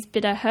these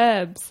bitter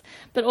herbs,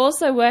 but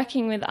also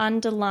working with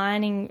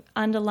underlying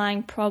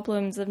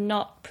problems of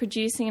not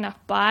producing enough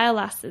bile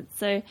acids.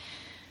 So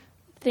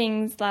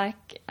things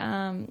like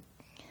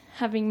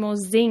having more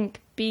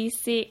zinc,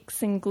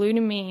 B6, and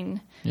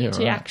glutamine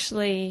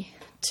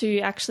to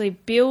actually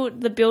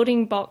build the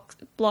building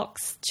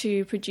blocks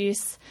to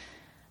produce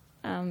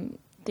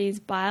these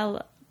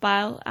bile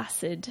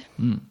acid.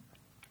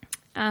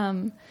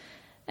 And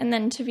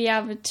then to be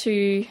able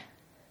to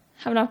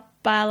have enough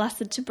bile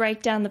acid to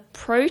break down the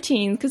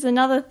protein, because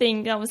another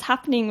thing that was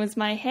happening was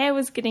my hair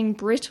was getting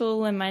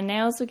brittle and my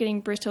nails were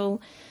getting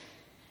brittle,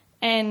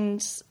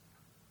 and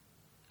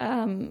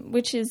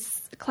which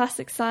is a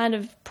classic sign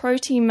of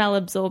protein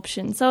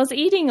malabsorption. So I was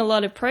eating a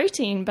lot of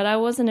protein, but I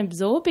wasn't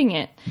absorbing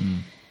it.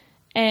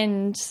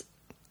 And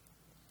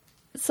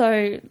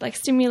so like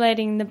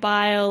stimulating the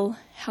bile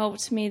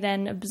helped me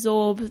then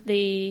absorb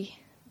the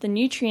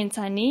nutrients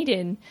I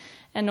needed,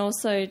 and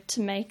also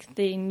to make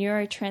the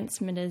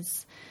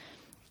neurotransmitters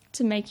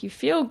to make you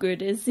feel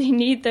good. Is you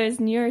need those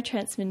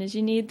neurotransmitters,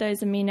 you need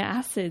those amino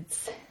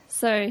acids.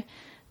 So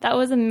that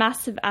was a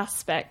massive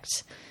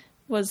aspect,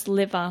 was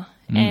liver,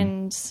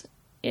 and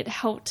it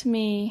helped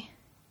me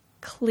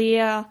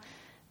clear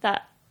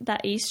that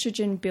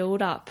estrogen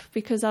build-up,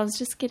 because I was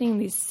just getting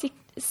this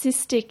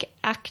cystic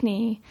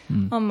acne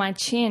on my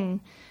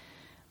chin,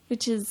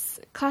 which is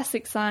a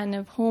classic sign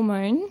of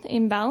hormone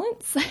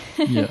imbalance.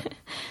 Yeah.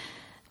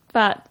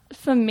 But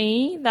for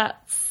me,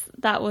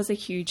 that was a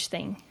huge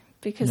thing,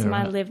 because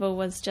my liver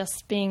was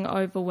just being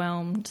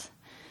overwhelmed.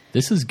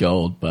 This is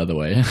gold, by the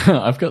way.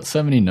 I've got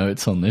so many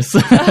notes on this.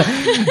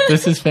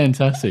 This is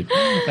fantastic.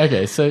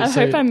 Okay, I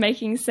hope I'm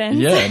making sense.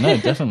 Yeah, no,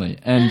 definitely.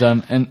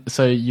 And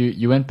so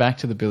you went back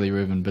to the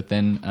bilirubin, but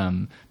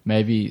then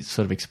maybe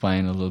sort of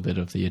explain a little bit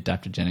of the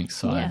adaptogenic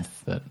side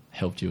that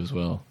helped you as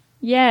well.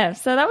 Yeah,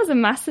 so that was a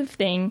massive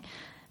thing.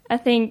 I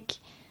think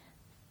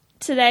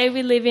today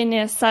we live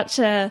in such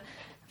a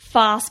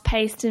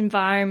fast-paced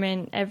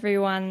environment.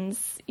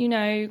 Everyone's,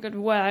 you've got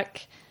to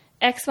work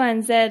X, Y,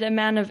 and Z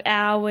amount of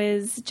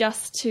hours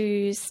just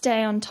to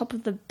stay on top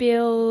of the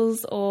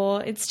bills,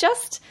 or it's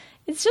just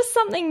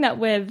something that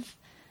we've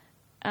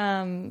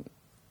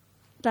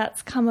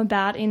that's come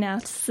about in our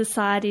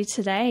society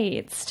today.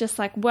 It's just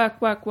like work.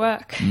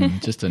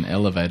 Just an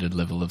elevated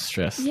level of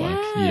stress. Yeah.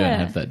 Like you don't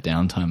have that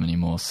downtime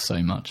anymore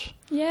so much.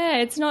 Yeah,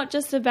 it's not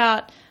just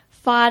about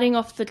fighting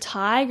off the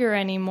tiger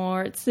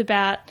anymore. It's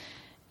about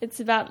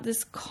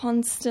this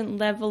constant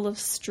level of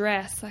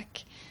stress.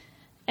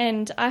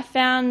 And I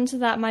found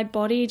that my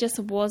body just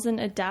wasn't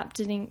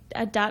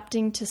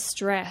adapting to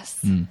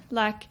stress.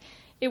 Like,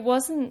 it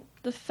wasn't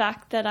the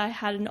fact that I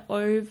had an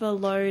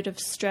overload of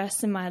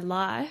stress in my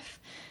life.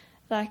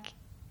 Like,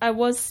 I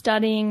was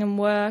studying and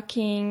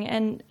working,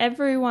 and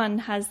everyone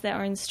has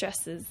their own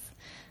stresses.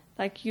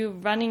 Like, you're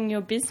running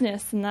your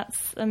business, and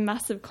that's a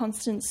massive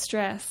constant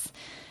stress.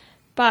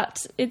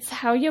 But it's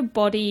how your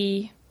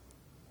body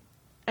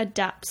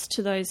adapts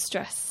to those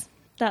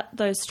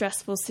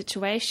stressful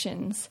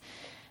situations.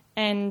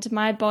 And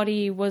my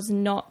body was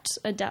not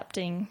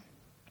adapting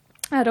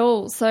at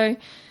all. So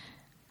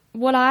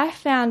what I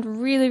found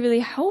really, really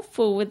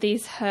helpful with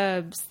these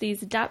herbs,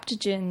 these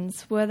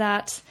adaptogens, were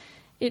that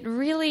it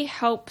really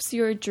helps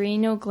your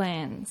adrenal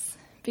glands.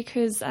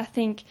 Because I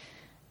think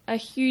a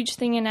huge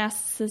thing in our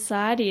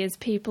society is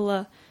people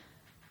are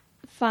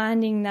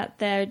finding that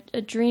their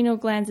adrenal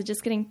glands are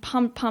just getting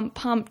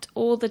pumped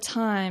all the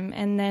time.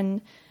 And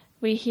then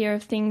we hear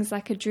of things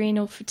like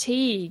adrenal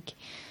fatigue,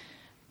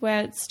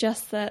 where it's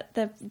just that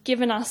they've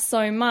given us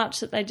so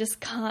much that they just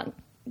can't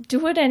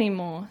do it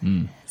anymore.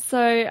 So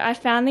I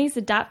found these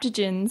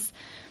adaptogens,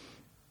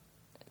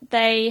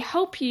 they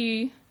help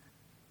you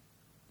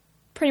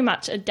pretty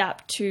much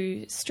adapt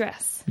to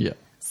stress. Yeah.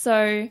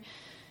 So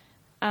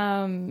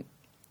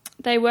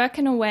they work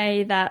in a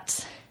way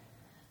that,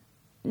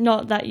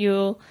 not that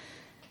you'll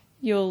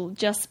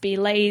just be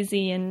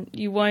lazy and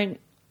you won't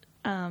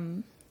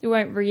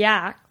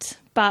react,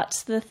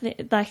 but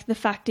the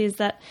fact is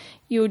that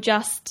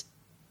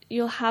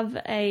you'll have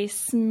a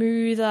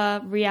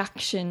smoother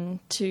reaction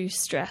to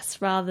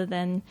stress rather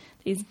than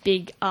these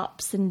big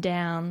ups and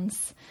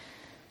downs.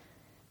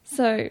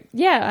 So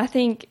yeah, I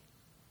think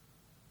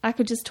I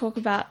could just talk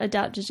about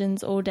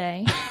adaptogens all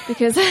day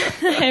because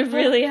it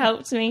really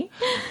helped me.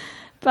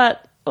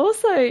 But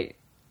also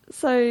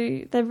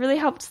So they've really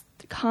helped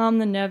calm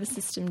the nervous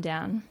system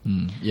down.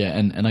 Yeah,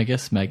 and I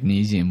guess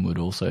magnesium would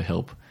also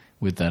help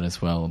with that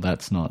as well.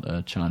 That's not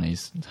a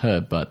Chinese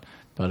herb, but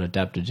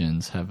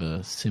adaptogens have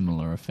a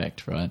similar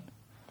effect, right?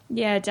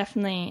 Yeah,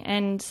 definitely.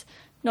 And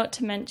not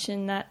to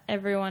mention that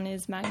everyone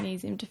is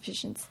magnesium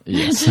deficient.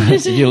 Yes.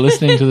 If you're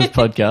listening to this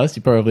podcast,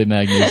 you're probably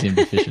magnesium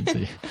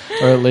deficiency,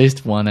 or at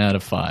least 1 out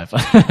of 5.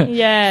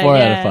 Yeah, 4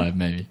 out of 5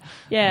 maybe.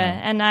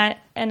 Yeah,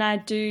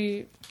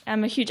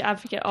 I'm a huge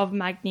advocate of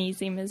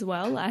magnesium as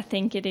well. I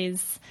think it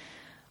is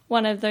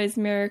one of those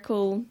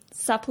miracle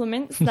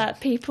supplements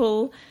that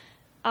people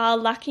are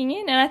lacking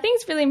in. And I think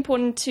it's really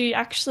important to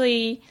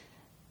actually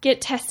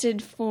get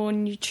tested for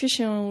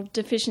nutritional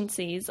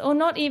deficiencies, or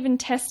not even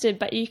tested,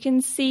 but you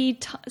can see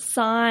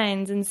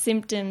signs and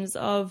symptoms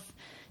of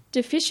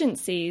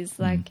deficiencies,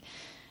 like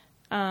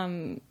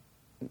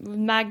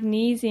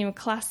magnesium, a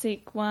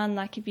classic one,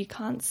 like if you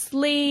can't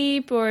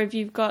sleep or if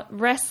you've got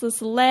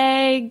restless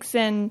legs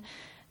and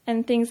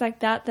things like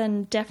that,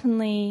 then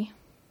definitely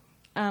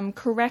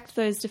correct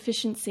those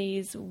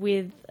deficiencies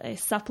with a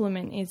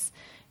supplement is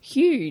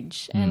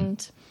huge.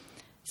 And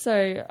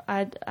so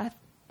I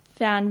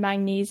found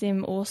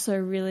magnesium also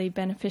really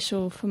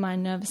beneficial for my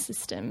nervous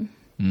system.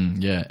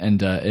 Yeah,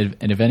 and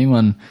if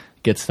anyone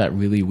gets that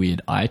really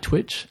weird eye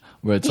twitch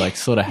where it's like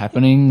sort of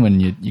happening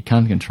when you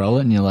can't control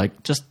it and you're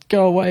like, just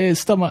go away,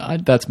 stop my eye,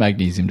 that's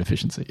magnesium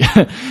deficiency.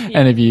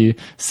 And if you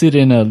sit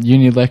in a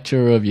uni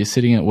lecture or if you're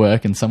sitting at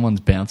work and someone's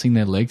bouncing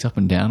their legs up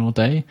and down all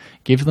day,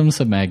 give them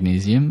some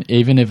magnesium,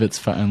 even if it's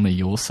for only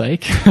your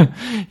sake.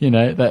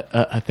 That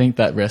I think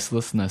that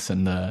restlessness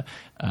and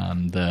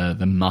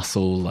the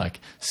muscle like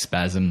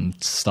spasm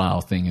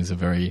style thing is a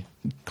very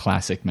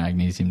classic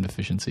magnesium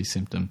deficiency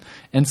symptom.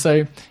 And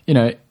so,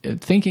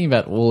 thinking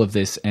about all of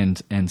this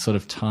and sort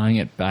of tying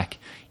it back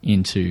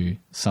into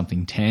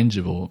something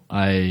tangible,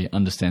 I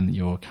understand that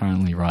you're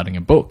currently writing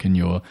a book, and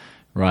you're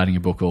writing a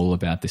book all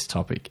about this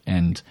topic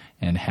and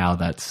how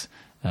that's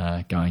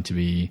going to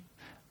be,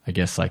 I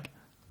guess, like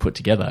put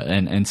together.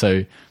 And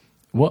so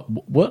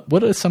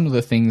what are some of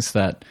the things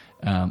that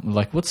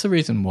what's the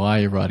reason why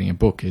you're writing a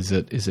book? Is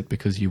it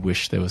because you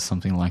wish there was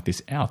something like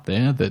this out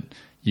there that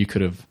you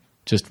could have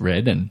just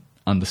read and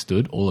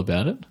understood all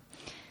about it?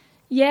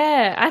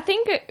 Yeah, I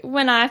think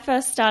when I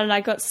first started,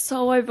 I got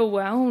so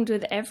overwhelmed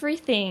with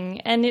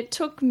everything, and it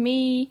took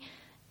me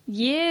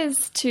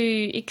years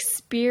to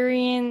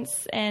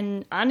experience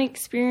and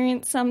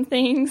unexperience some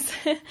things.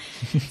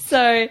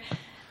 So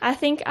I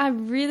think I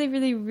really,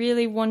 really,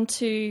 really want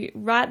to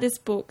write this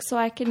book so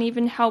I can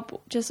even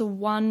help just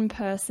one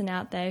person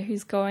out there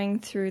who's going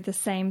through the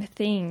same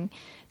thing,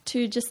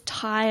 to just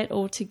tie it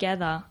all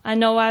together. I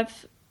know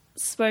I've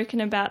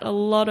spoken about a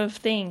lot of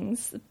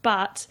things,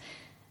 but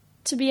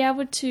to be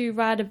able to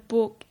write a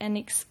book and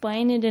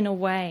explain it in a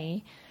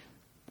way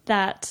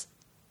that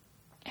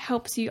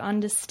helps you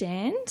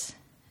understand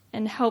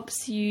and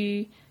helps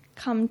you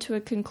come to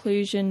a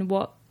conclusion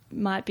what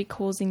might be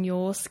causing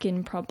your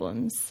skin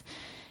problems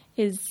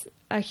is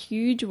a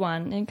huge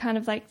one, and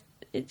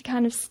it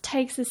kind of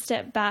takes a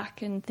step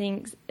back and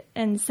thinks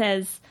and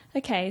says,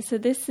 okay, so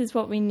this is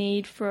what we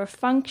need for a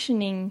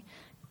functioning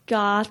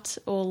gut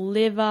or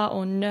liver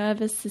or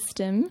nervous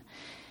system,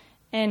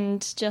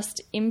 and just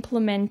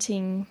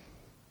implementing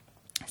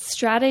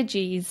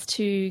strategies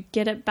to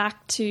get it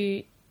back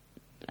to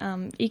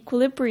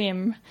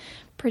equilibrium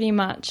pretty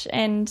much.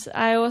 And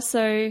I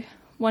also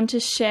want to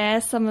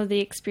share some of the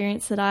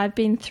experience that I've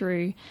been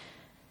through,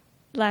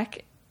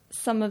 like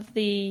some of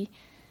the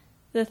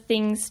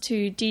things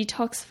to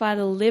detoxify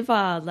the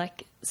liver,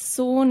 like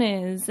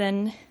saunas,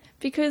 and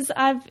because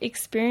I've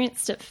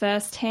experienced it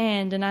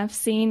firsthand and I've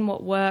seen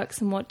what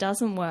works and what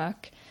doesn't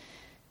work,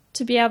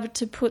 to be able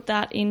to put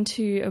that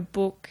into a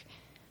book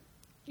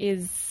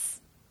is,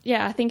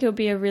 I think it'll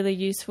be a really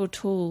useful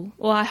tool.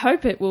 Well, I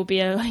hope it will be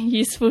a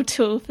useful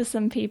tool for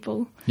some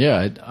people.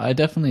 Yeah, I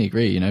definitely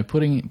agree.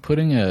 Putting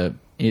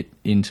it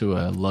into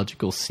a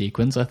logical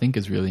sequence, I think,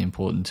 is really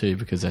important too,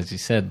 because as you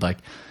said, like,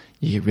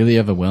 you get really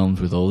overwhelmed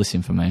with all this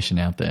information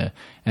out there,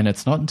 and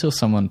it's not until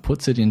someone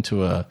puts it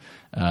into a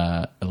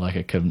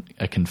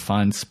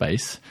confined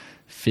space,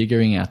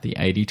 figuring out the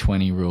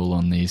 80-20 rule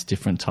on these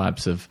different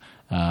types of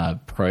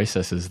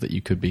processes that you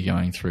could be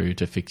going through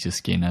to fix your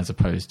skin, as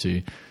opposed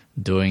to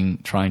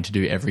trying to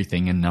do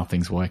everything and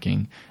nothing's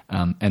working,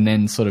 and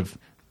then sort of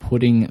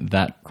putting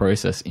that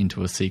process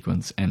into a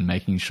sequence and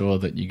making sure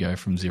that you go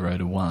from 0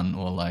 to 1,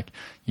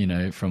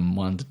 or from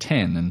 1 to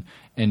 10,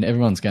 and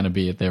everyone's going to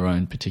be at their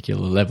own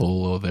particular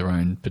level or their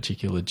own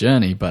particular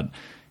journey, but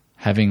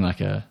having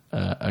like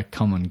a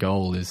common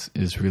goal is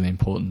really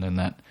important. And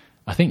that,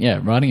 I think,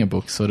 writing a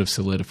book sort of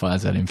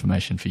solidifies that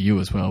information for you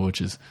as well, which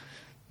is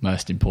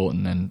most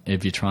important. And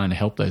if you're trying to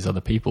help those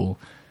other people,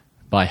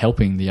 by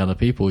helping the other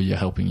people, you're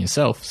helping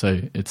yourself.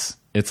 So it's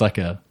like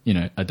a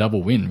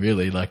double win,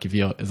 really. Like,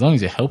 as long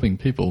as you're helping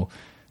people,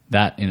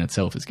 that in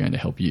itself is going to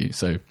help you.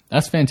 So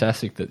that's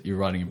fantastic that you're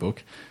writing a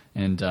book,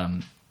 and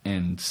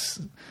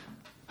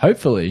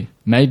hopefully,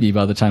 maybe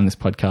by the time this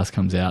podcast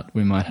comes out,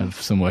 we might have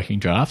some working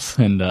drafts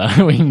and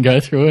we can go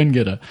through and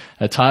get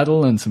a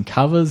title and some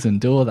covers and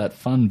do all that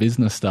fun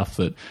business stuff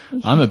that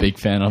I'm a big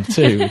fan of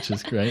too, which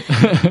is great.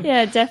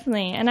 Yeah,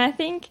 definitely. And I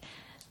think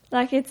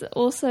like it's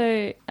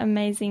also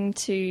amazing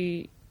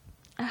to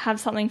have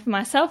something for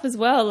myself as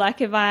well.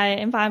 Like if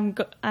I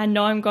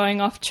know I'm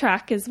going off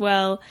track as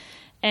well,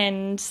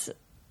 and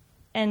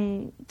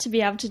to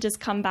be able to just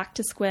come back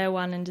to square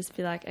one and just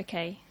be like,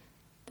 okay,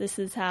 this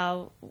is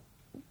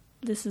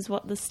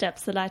what the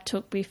steps that I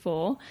took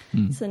before.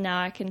 So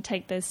now I can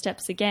take those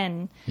steps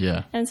again.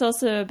 Yeah. And it's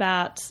also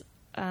about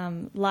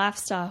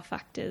lifestyle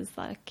factors,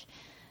 like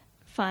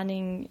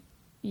finding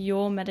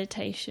your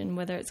meditation,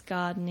 whether it's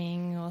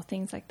gardening or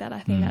things like that. I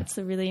think that's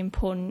a really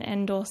important.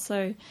 And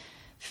also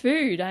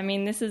food. I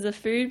mean, this is a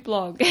food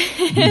blog.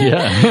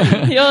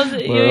 Yeah.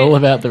 We're all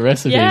about the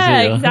recipes.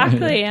 Yeah, here.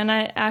 exactly. And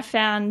I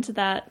found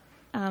that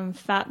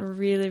fat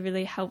really,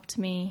 really helped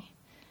me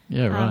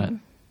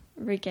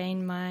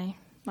regain my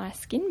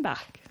skin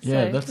back.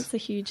 Yeah, so that's a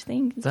huge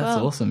thing as well.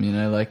 That's awesome. You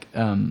know, like,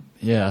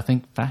 I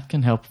think fat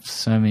can help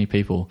so many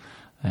people,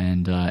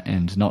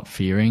 and not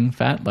fearing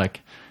fat.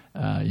 Like,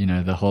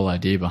 the whole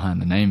idea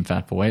behind the name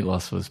Fat for Weight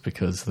Loss was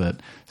because that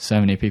so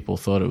many people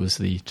thought it was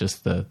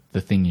the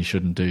thing you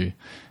shouldn't do.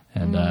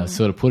 And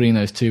sort of putting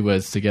those two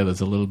words together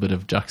is a little bit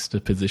of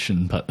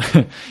juxtaposition, but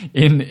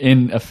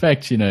in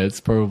effect, it's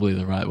probably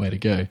the right way to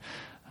go.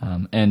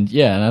 And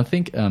I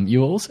think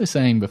you were also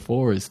saying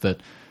before is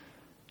that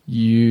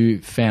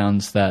you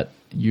found that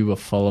you were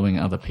following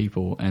other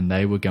people and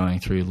they were going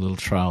through little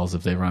trials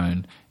of their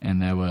own,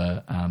 and they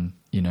were,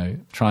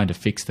 trying to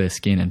fix their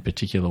skin in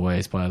particular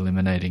ways by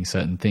eliminating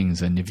certain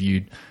things. And if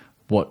you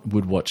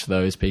would watch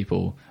those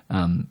people,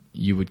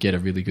 you would get a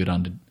really good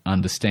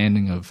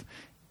understanding of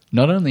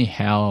not only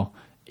how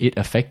it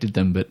affected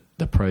them, but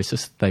the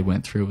process they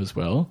went through as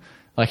well.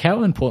 Like,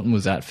 how important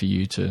was that for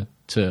you to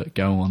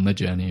go on the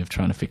journey of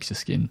trying to fix your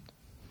skin?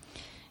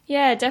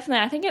 Yeah,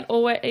 definitely. I think it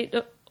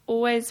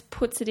always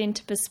puts it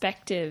into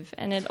perspective,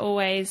 and it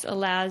always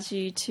allows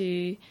you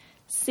to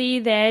see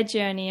their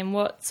journey and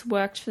what's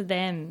worked for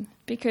them,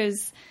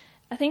 because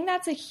I think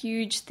that's a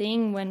huge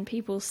thing when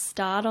people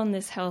start on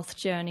this health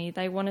journey.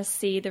 They want to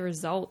see the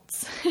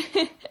results.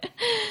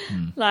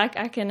 Like,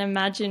 I can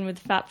imagine with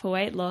Fat for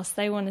Weight Loss,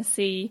 they want to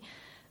see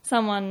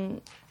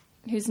someone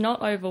who's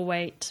not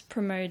overweight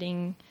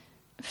promoting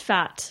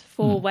fat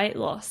for weight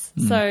loss.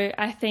 So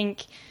I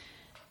think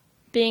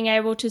being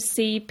able to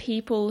see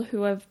people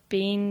who have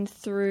been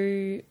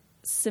through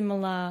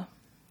similar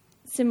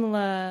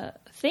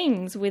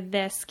things with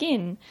their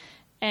skin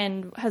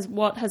and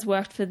what has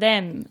worked for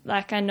them.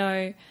 Like, I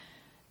know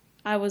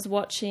I was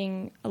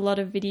watching a lot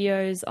of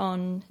videos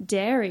on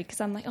dairy because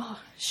I'm like, oh,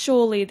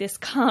 surely this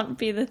can't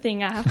be the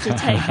thing I have to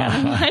take out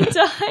of my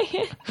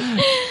diet.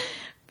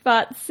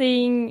 But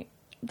seeing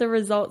the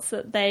results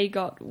that they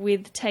got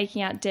with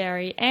taking out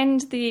dairy and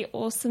the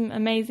awesome,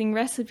 amazing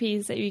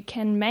recipes that you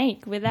can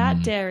make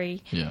without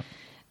dairy. Yeah.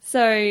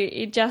 So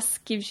it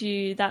just gives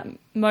you that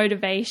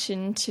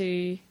motivation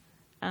to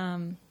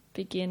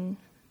begin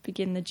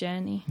the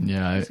journey.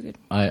 Yeah,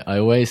 I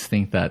always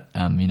think that,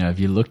 if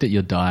you looked at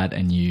your diet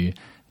and you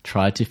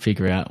tried to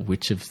figure out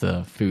which of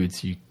the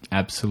foods you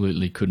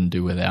absolutely couldn't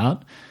do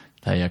without,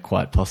 they are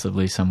quite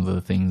possibly some of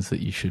the things that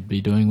you should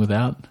be doing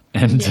without.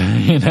 And,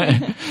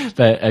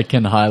 it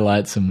can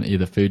highlight some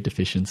either food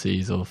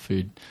deficiencies or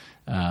food,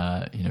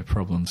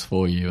 problems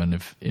for you. And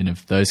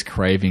if those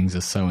cravings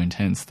are so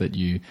intense that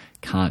you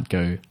can't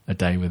go a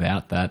day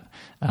without that,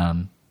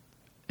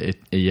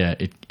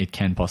 it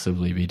can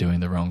possibly be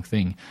doing the wrong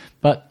thing.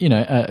 But,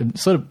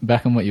 sort of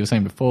back on what you were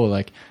saying before,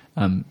 like,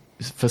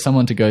 for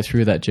someone to go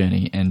through that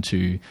journey and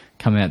to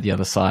come out the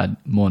other side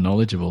more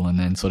knowledgeable and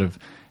then sort of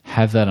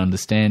have that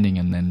understanding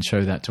and then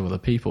show that to other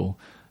people,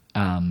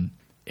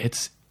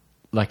 it's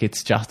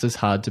just as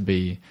hard to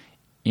be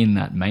in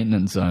that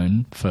maintenance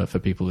zone for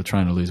people who are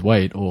trying to lose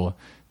weight, or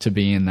to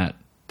be in that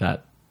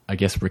I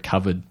guess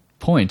recovered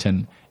point.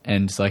 And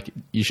it's like,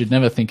 you should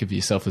never think of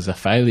yourself as a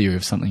failure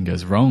if something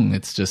goes wrong.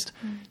 It's just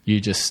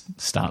you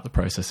just start the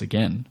process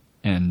again.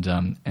 And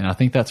I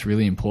think that's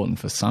really important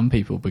for some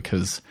people,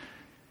 because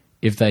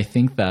if they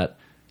think that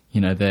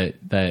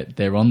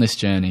they're on this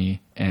journey,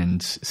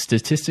 and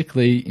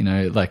statistically,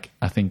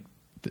 I think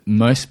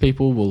most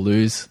people will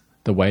lose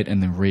the weight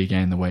and then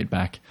regain the weight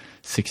back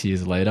 6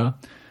 years later.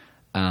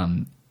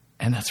 And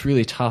that's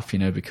really tough,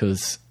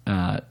 because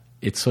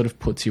it sort of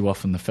puts you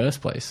off in the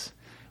first place.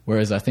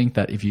 Whereas I think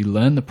that if you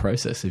learn the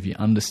process, if you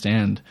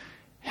understand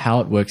how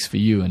it works for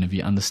you, and if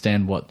you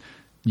understand what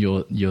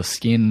your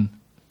skin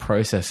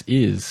process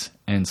is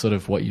and sort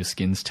of what your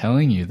skin's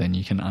telling you, then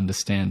you can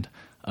understand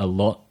a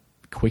lot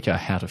quicker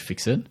how to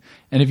fix it.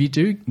 And if you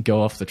do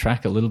go off the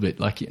track a little bit,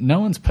 like,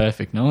 no one's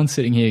perfect. No one's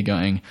sitting here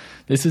going,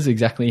 this is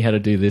exactly how to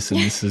do this, and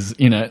this is,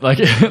 like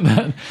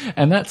that.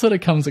 And that sort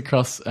of comes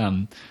across,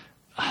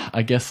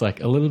 I guess,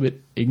 like a little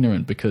bit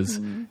ignorant,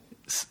 because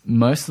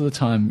most of the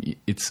time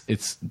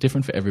it's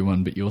different for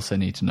everyone, but you also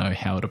need to know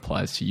how it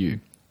applies to you.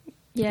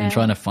 Yeah. And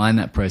trying to find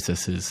that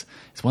process is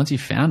once you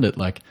found it,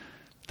 like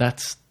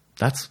that's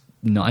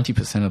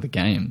 90% of the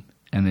game,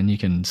 and then you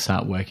can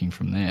start working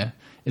from there.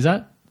 Is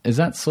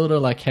that sort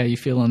of like how you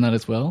feel on that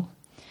as well?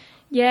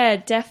 Yeah,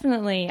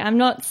 definitely. I'm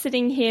not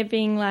sitting here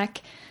being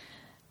like,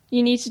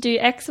 you need to do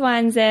X, Y,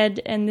 and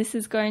Z, and this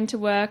is going to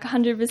work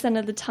 100%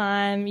 of the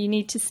time. You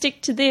need to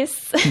stick to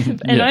this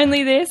and Yeah.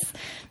 only this.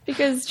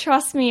 Because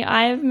trust me,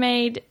 I have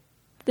made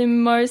the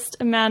most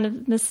amount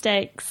of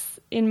mistakes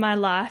in my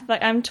life.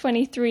 Like, I'm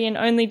 23 and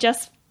only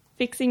just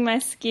fixing my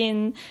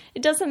skin.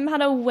 It doesn't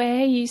matter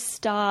where you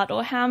start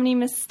or how many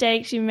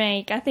mistakes you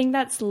make. I think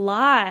that's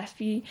life.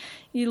 You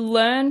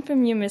learn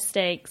from your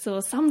mistakes,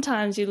 or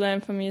sometimes you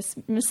learn from your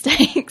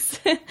mistakes.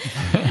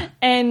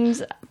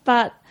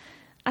 But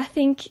I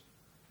think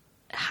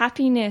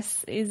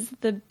happiness is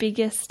the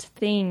biggest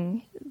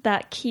thing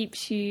that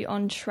keeps you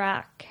on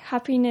track.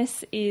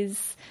 Happiness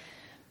is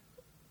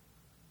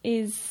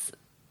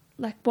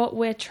like what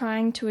we're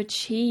trying to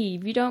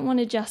achieve. You don't want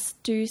to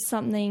just do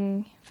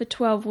something for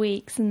 12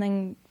 weeks and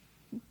then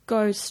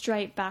go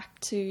straight back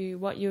to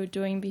what you were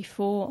doing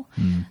before.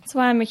 That's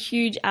why I'm a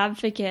huge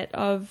advocate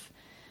of,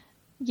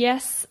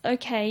 yes,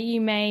 okay,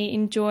 you may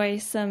enjoy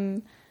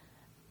some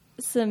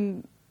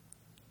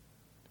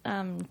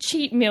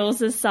cheat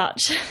meals as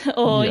such,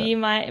 or Yeah. you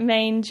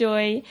may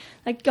enjoy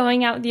like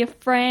going out with your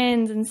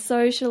friends and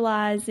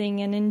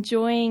socializing and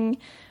enjoying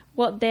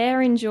what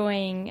they're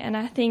enjoying. And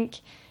I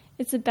think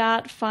it's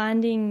about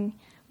finding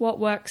what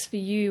works for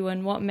you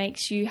and what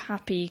makes you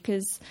happy,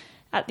 because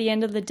at the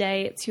end of the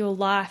day, it's your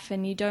life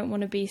and you don't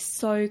want to be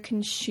so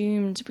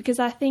consumed, because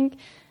I think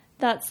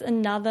that's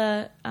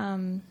another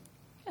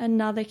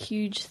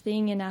huge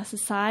thing in our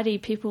society.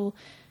 People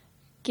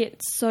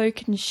get so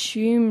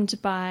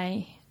consumed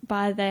by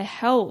their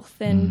health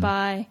and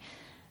by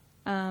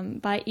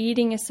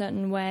eating a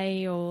certain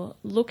way or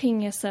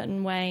looking a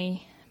certain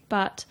way.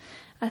 But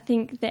I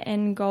think the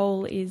end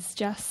goal is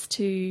just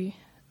to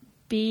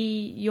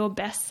be your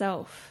best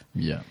self.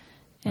 Yeah,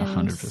 And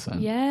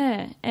 100%.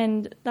 Yeah,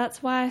 and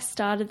that's why I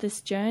started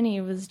this journey.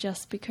 It was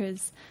just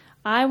because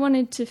I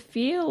wanted to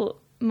feel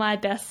my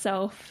best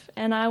self,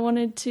 and I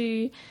wanted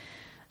to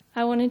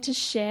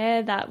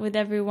share that with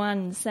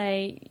everyone.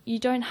 Say, you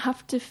don't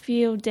have to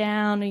feel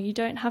down, or you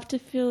don't have to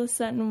feel a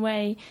certain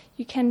way.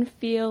 You can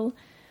feel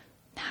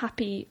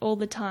happy all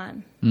the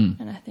time.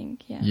 And I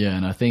think, Yeah,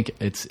 and I think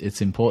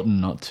it's important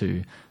not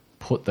to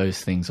put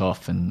those things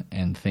off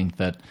and think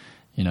that,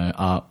 you know,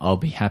 I'll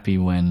be happy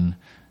when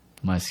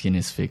my skin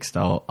is fixed.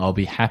 I'll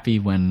be happy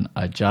when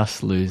I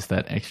just lose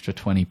that extra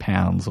 20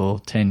 pounds or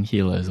 10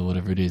 kilos or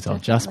whatever it is.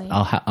 Definitely.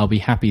 I'll be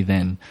happy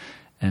then.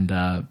 And,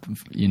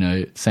 you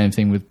know, same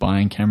thing with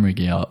buying camera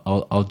gear.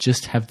 I'll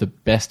just have the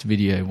best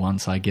video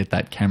once I get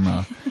that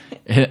camera.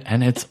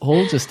 And it's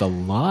all just a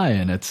lie.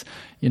 And it's,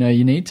 you know,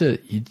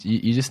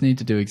 you just need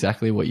to do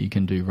exactly what you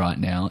can do right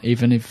now.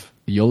 Even if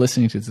you're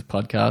listening to this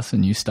podcast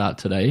and you start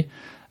today,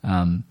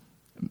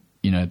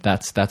 you know,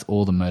 that's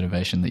all the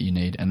motivation that you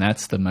need. And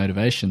that's the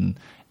motivation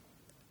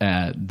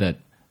that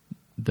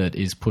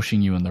is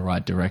pushing you in the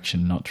right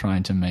direction, not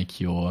trying to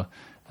make your,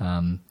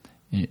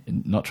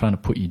 not trying to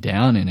put you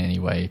down in any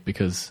way,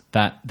 because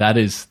that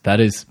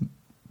is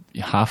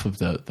half of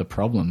the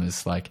problem.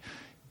 Is like,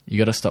 you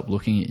got to stop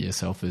looking at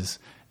yourself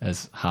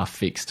as half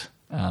fixed.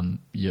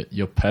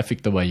 You're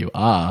perfect the way you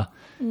are,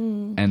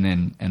 and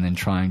then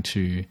trying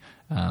to,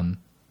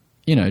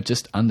 you know,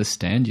 just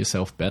understand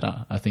yourself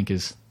better, I think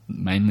is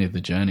mainly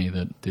the journey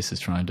that this is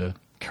trying to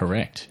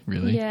correct,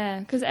 really. Yeah,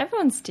 because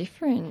everyone's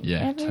different. Yeah,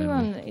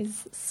 everyone totally.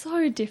 is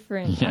so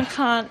different. Yeah.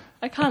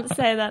 I can't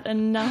say that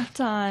enough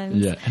times.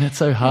 Yeah, and it's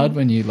so hard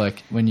when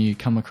you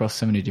come across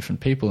so many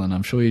different people, and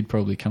I'm sure you'd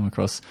probably come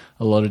across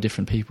a lot of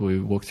different people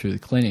who walk through the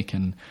clinic,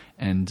 and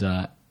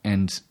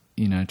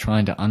you know,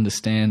 trying to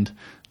understand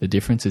the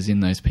differences in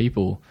those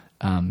people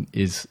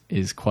is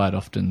quite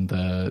often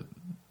the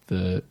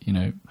you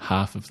know,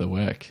 half of the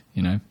work,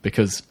 you know,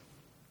 because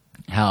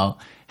how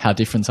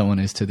different someone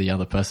is to the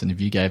other person. If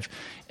you gave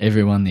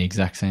everyone the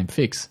exact same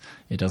fix,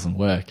 it doesn't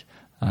work.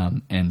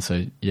 And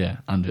so, yeah,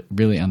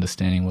 really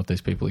understanding what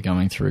those people are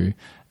going through,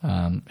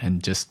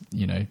 and just,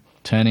 you know,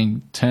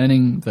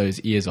 turning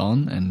those ears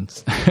on and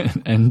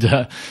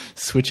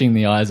switching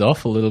the eyes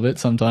off a little bit.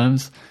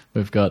 Sometimes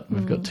we've got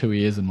 2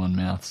 ears and 1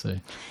 mouth, so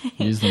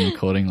use them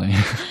accordingly.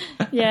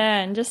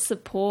 Yeah, and just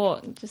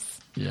support.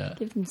 Just Yeah.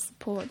 give them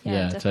support.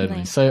 Yeah, definitely.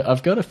 totally. So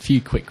I've got a few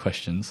quick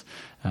questions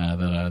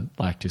that I'd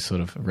like to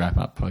sort of wrap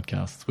up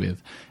podcasts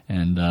with.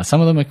 And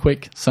some of them are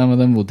quick, some of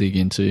them we'll dig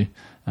into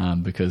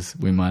because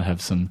we might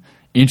have some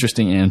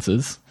interesting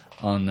answers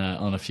on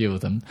a few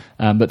of them.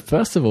 But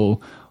first of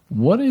all,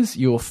 what is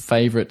your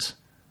favorite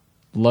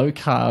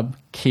low-carb,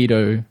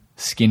 keto,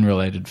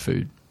 skin-related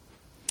food?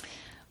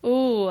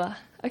 Ooh,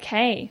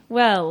 okay.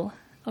 Well,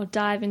 I'll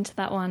dive into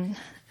that one.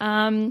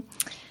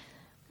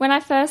 When I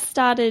first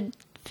started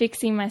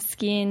fixing my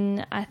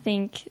skin, I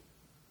think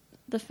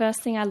the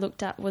first thing I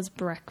looked at was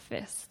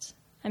breakfast.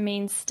 I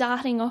mean,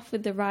 starting off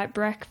with the right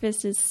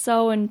breakfast is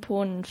so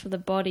important for the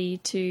body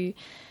to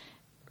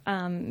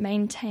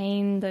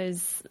maintain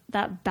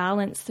that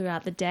balance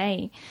throughout the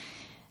day.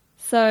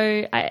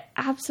 So I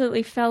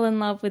absolutely fell in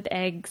love with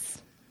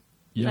eggs.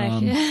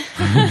 Yum.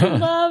 I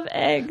love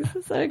eggs.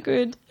 So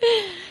good.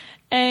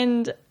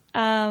 And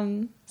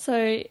and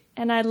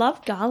I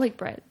love garlic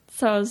bread.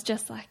 So I was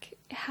just like,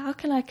 how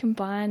can I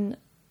combine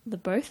the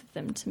both of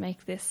them to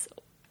make this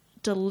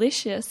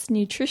delicious,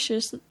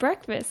 nutritious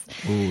breakfast?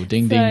 Ooh,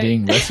 ding,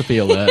 ding, recipe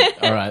alert.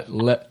 All right,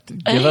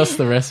 give us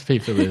the recipe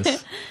for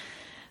this.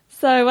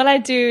 So what I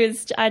do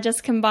is I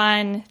just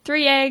combine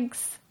 3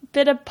 eggs,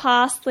 bit of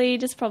parsley,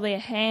 just probably a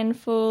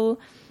handful,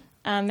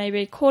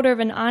 maybe a quarter of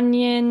an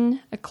onion,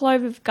 a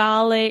clove of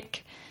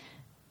garlic,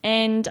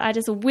 and I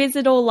just whiz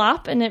it all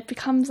up and it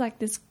becomes like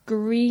this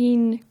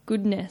green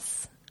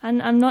goodness.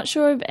 And I'm not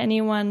sure if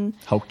anyone...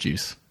 Hulk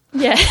juice.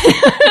 Yeah.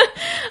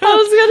 I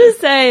was going to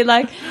say,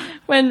 like,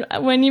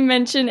 when you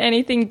mention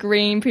anything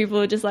green, people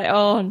are just like,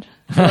 oh,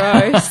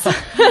 gross.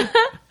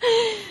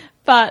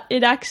 But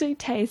it actually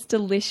tastes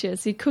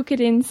delicious. You cook it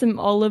in some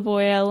olive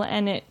oil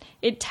and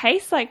it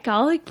tastes like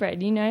garlic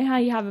bread. You know how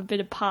you have a bit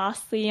of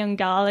parsley on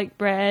garlic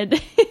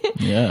bread?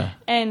 Yeah.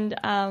 And,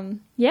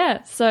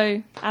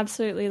 so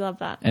absolutely love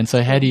that. And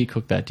so how do you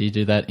cook that? Do you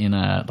do that in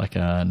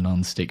a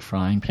non-stick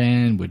frying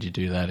pan? Would you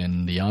do that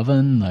in the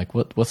oven? Like,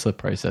 what's the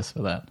process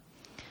for that?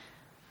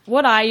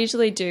 What I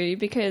usually do,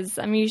 because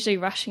I'm usually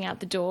rushing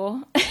out the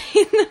door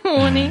in the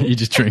morning. You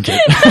just drink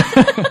it.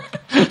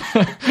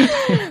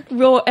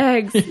 Raw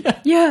eggs.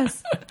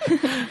 Yes.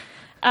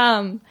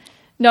 No,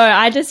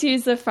 I just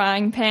use the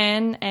frying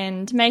pan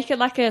and make it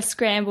like a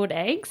scrambled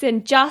eggs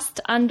and just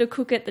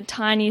undercook it the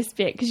tiniest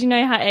bit, because you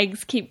know how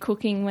eggs keep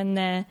cooking when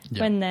they're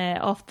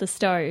off the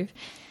stove.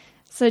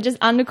 So just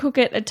undercook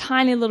it a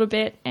tiny little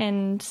bit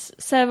and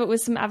serve it with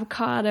some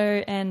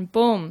avocado and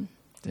boom.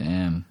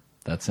 Damn,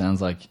 that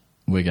sounds like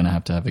we're going to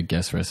have a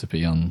guest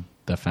recipe on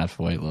the Fat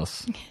for Weight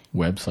Loss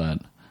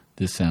website.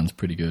 This sounds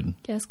pretty good.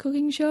 Guest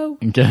cooking show.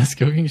 Guest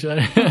cooking show.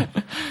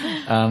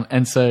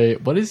 And so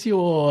what is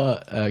your,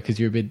 because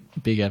you're a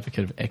big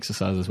advocate of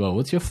exercise as well,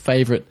 what's your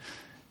favorite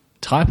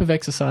type of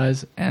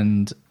exercise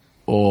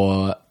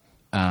or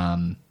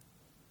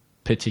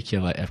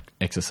particular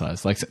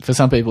exercise? Like for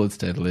some people it's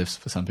deadlifts,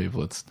 for some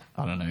people it's,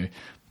 I don't know,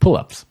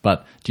 pull-ups.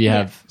 But do you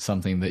have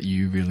something that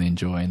you really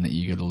enjoy and that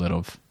you get a lot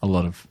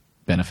of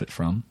benefit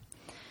from?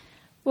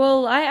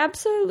 Well, I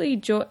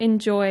absolutely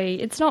enjoy,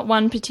 it's not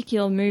one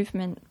particular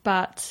movement,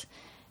 but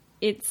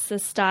it's a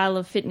style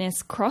of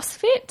fitness,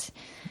 CrossFit.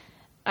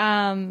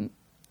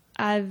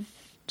 I've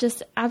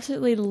just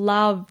absolutely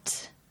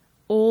loved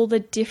all the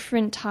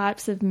different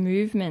types of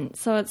movement.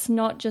 So it's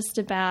not just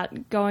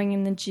about going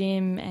in the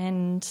gym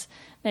and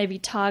maybe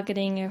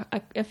targeting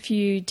a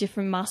few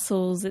different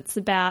muscles. It's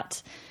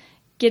about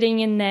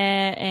getting in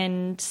there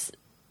and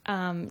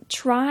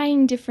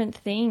trying different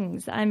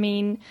things. I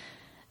mean,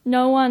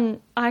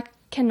 I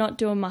cannot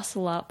do a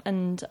muscle up,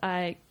 and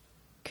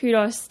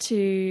kudos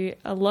to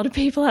a lot of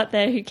people out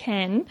there who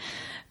can,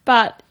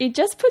 but it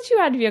just puts you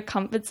out of your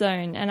comfort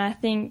zone, and I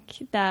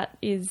think that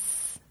is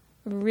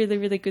a really,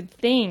 really good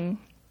thing,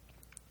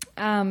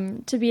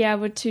 to be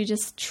able to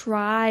just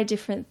try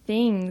different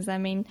things. I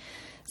mean,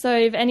 so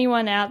if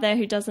anyone out there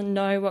who doesn't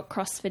know what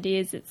CrossFit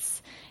is,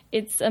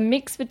 it's a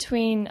mix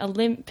between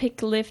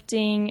Olympic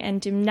lifting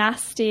and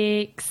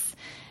gymnastics.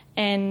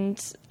 And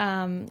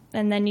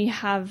then you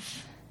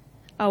have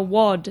a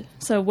WOD,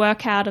 so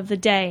workout of the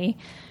day,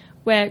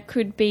 where it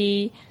could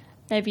be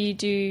maybe you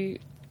do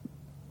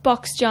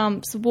box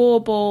jumps, wall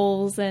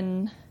balls,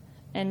 and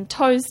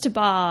toes to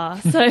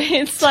bar. So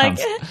it's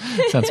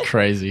sounds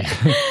crazy.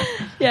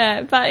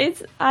 Yeah,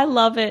 but I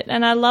love it,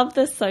 and I love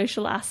the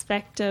social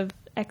aspect of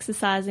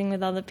exercising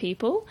with other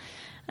people.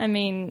 I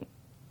mean,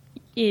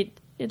 it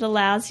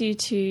allows you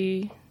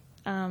to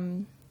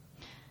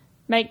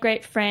make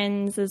great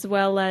friends, as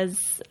well as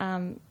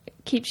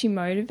keeps you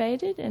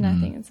motivated, and I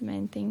think that's the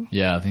main thing.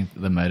 Yeah, I think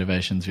the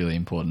motivation's really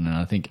important, and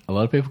I think a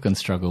lot of people can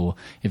struggle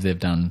if they've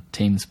done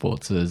team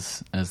sports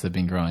as they've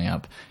been growing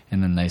up,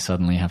 and then they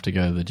suddenly have to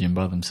go to the gym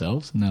by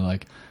themselves, and they're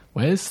like,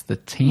 where's the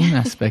team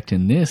aspect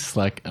in this?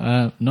 Like,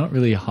 not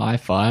really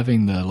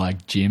high-fiving the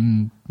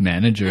gym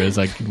manager as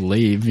I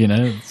leave,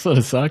 it sort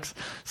of sucks.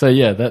 So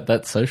yeah,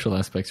 that social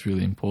aspect's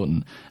really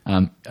important.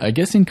 I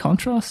guess in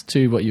contrast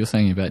to what you were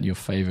saying about your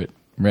favorite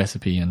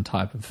recipe and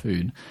type of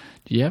food,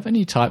 do you have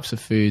any types of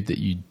food that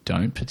you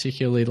don't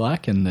particularly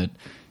like and that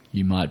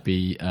you might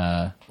be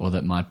or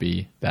that might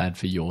be bad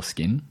for your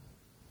skin?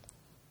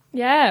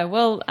 Yeah,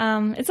 well,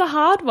 it's a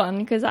hard one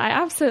because I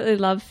absolutely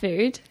love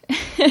food.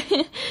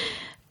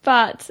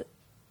 But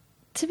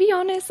to be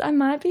honest, I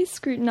might be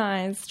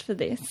scrutinized for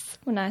this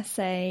when I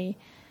say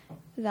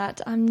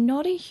that I'm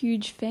not a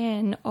huge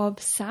fan of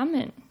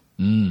salmon.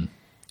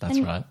 That's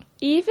right.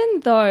 Even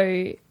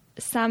though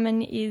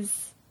salmon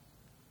is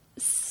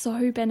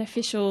so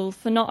beneficial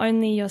for not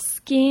only your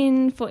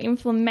skin, for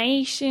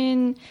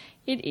inflammation,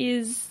 it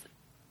is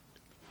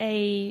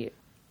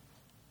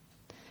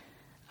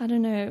I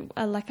don't know,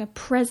 like a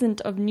present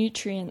of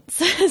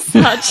nutrients as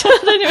such. I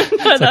don't even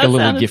know. It's like a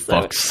little gift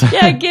box.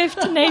 Yeah, a gift,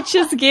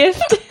 nature's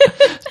gift.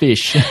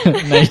 Fish,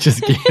 nature's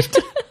gift.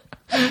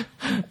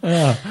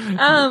 I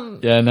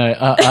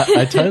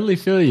totally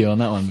feel you on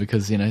that one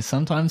because,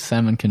 sometimes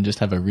salmon can just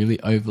have a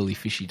really overly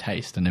fishy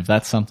taste. And if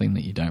that's something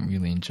that you don't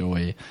really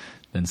enjoy,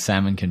 then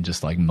salmon can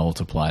just like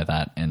multiply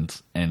that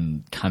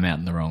and come out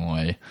in the wrong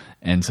way.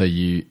 And so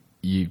you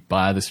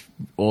buy this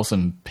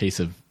awesome piece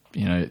of,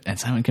 and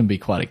salmon can be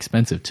quite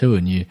expensive too.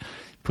 And you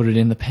put it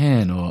in the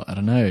pan or I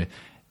don't know,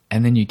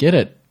 and then you get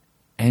it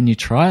and you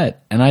try it.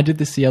 And I did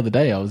this the other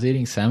day. I was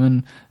eating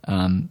salmon.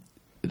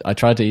 I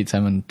tried to eat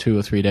salmon 2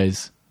 or 3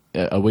 days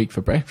a week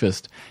for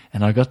breakfast,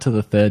 and I got to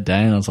the third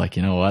day and I was like,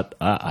 you know what,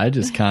 I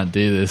just can't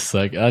do this.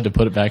 Like, I had to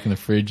put it back in the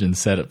fridge and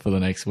set it for the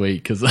next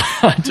week because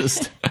I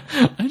just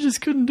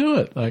couldn't do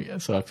it.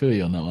 Like, so I feel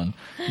you on that one.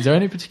 Is there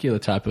any particular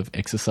type of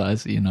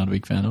exercise that you're not a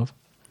big fan of?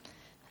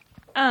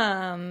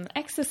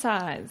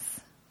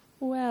 Exercise.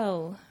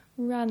 Well,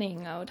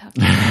 running, I would have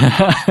to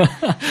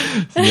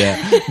say.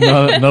 Yeah,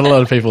 not a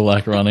lot of people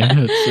like running.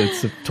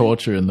 It's a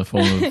torture in the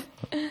form of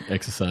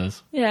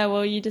exercise. Yeah,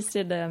 well, you just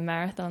did a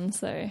marathon,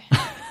 so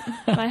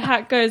my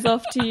hat goes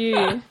off to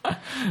you.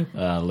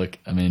 Look,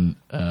 I mean,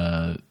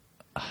 I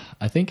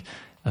think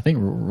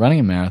running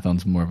a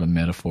marathon's more of a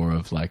metaphor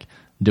of like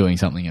doing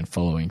something and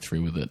following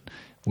through with it,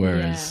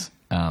 whereas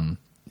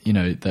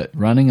that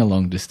running a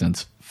long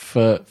distance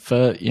for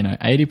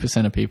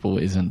 80% of people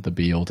isn't the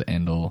be all to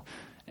end all.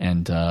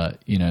 And,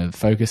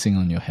 focusing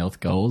on your health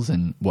goals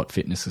and what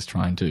fitness is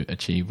trying to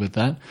achieve with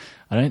that.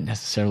 I don't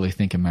necessarily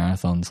think a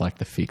marathon's like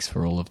the fix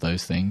for all of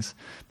those things,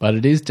 but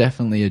it is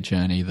definitely a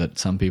journey that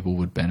some people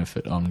would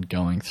benefit on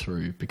going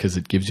through because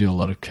it gives you a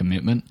lot of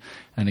commitment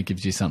and it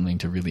gives you something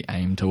to really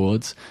aim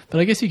towards.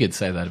 But I guess you could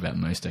say that about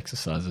most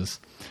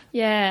exercises.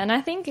 Yeah, and I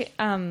think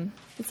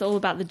it's all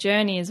about the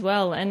journey as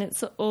well, and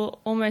it's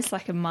almost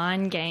like a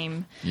mind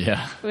game.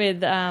 Yeah.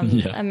 With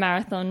a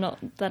marathon, not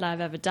that I've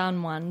ever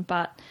done one,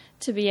 but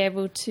to be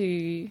able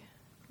to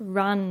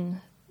run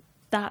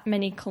that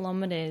many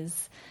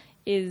kilometers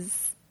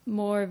is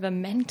more of a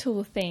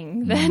mental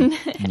thing than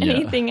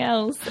anything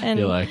else. And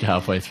you're like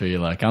halfway through, you're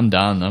like, I'm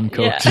done, I'm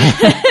cooked. Yeah.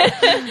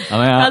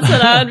 I'm out. That's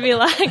what I would be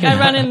like. I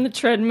run in the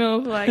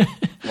treadmill for like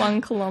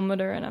 1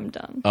 kilometer and I'm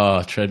done.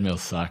 Oh,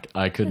 treadmills suck.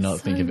 I could not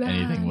think of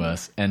anything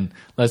worse. And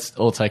let's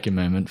all take a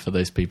moment for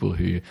those people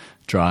who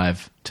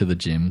drive to the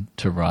gym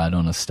to ride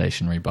on a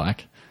stationary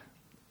bike.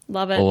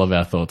 Love it. All of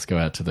our thoughts go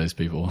out to those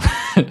people.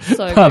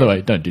 So by the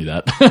way, don't do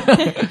that.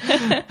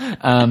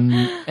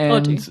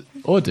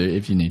 Or do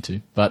if you need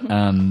to. But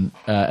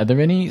are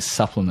there any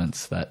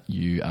supplements that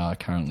you are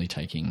currently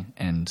taking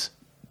and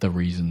the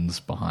reasons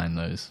behind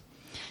those?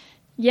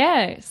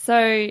 Yeah, so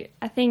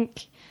I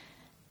think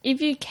if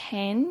you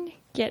can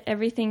get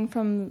everything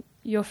from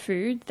your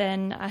food,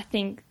 then I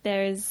think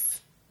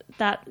there's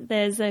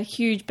a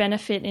huge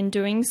benefit in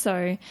doing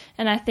so.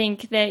 And I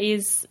think there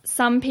is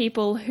some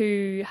people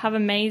who have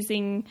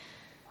amazing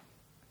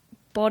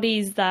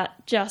bodies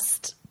that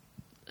just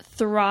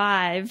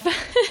thrive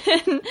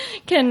and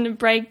can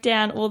break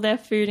down all their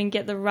food and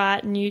get the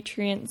right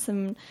nutrients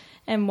and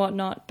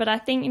whatnot. But I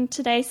think in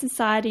today's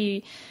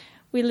society,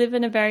 we live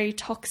in a very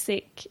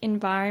toxic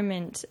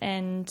environment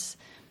and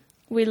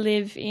we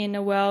live in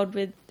a world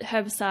with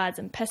herbicides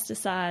and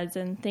pesticides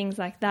and things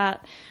like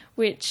that,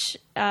 which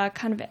are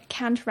kind of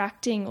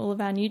counteracting all of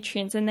our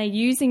nutrients, and they're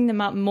using them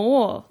up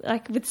more,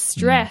 like with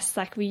stress.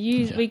 Like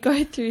we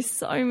go through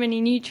so many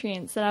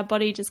nutrients that our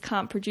body just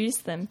can't produce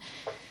them.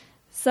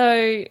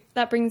 So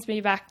that brings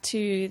me back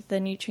to the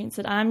nutrients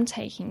that I'm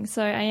taking.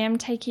 So I am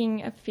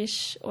taking a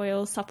fish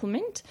oil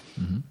supplement.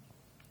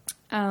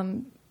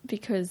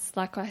 Because,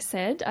 like I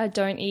said, I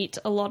don't eat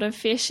a lot of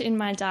fish in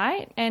my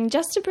diet, and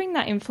just to bring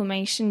that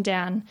inflammation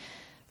down,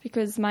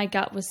 because my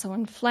gut was so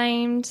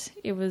inflamed,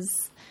 it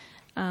was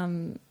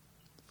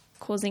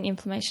causing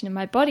inflammation in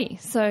my body.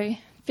 So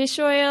fish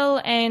oil,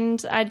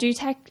 and I do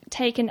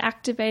take an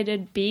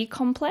activated B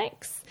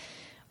complex,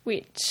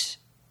 which,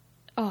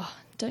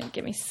 don't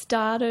get me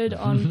started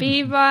on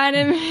B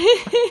vitamins.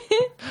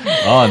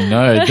 Oh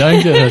no,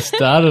 don't get us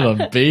started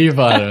on B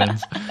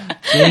vitamins.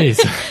 Jeez.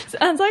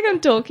 Sounds like I'm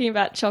talking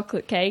about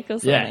chocolate cake or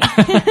something.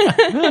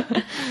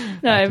 Yeah.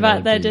 No,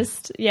 but they're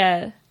just,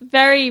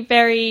 very,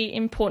 very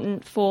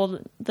important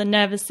for the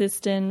nervous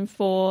system,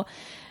 for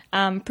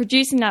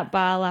producing that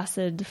bile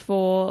acid,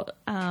 for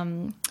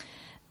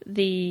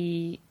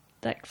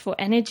for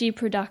energy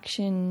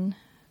production,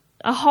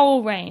 a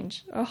whole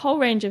range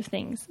of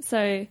things.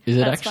 So is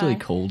it actually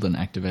called an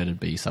activated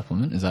B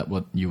supplement? Is that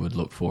what you would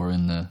look for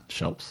in the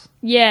shops?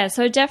 Yeah,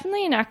 so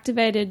definitely an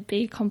activated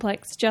B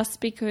complex, just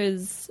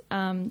because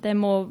they're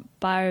more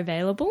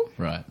bioavailable.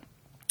 Right.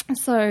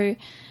 So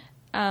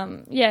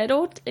it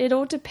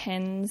all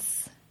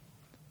depends.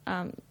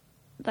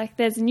 Like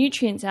there's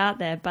nutrients out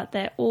there, but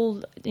they're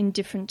all in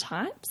different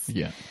types.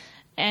 Yeah.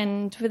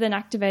 And with an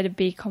activated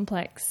B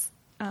complex,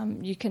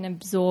 you can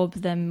absorb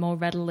them more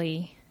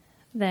readily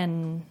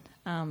than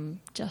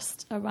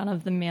just a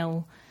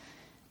run-of-the-mill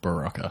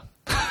Barocca.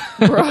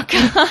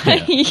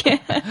 Broccoli.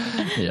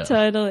 Yeah,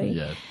 totally.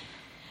 Yeah.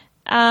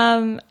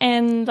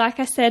 And like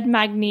I said,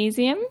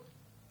 magnesium.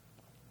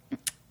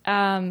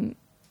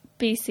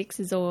 B6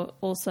 is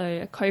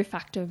also a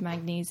cofactor of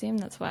magnesium.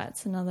 That's why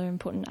it's another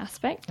important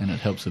aspect. And it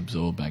helps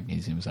absorb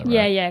magnesium, is that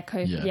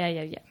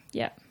right?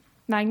 Yeah.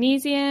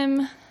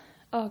 Magnesium.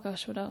 Oh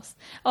gosh, what else?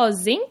 Oh,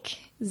 zinc.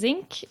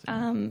 Zinc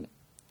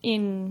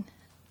in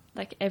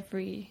like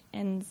every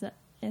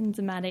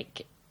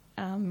enzymatic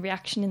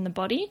reaction in the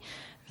body.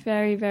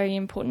 Very, very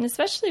important,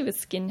 especially with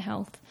skin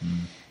health.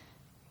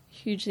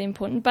 Hugely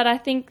important. But I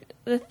think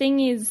the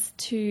thing is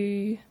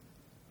to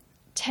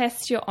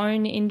test your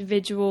own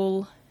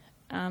individual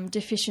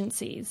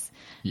deficiencies.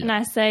 Yeah. And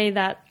I say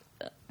that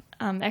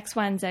X,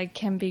 Y, and Z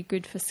can be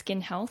good for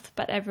skin health,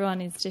 but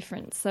everyone is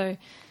different. So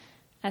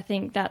I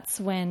think that's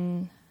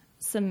when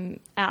some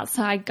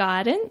outside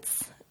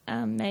guidance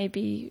may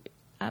be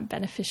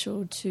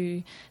beneficial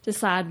to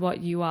decide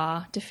what you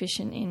are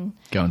deficient in.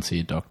 Go and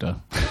see a doctor,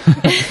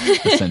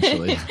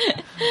 essentially.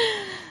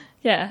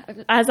 Yeah,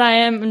 as I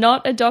am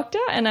not a doctor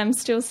and I'm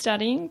still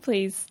studying,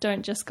 please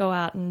don't just go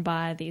out and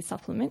buy these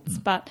supplements.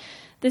 But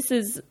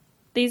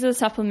these are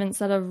supplements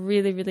that are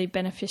really, really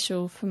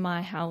beneficial for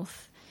my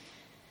health.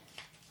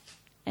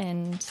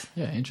 And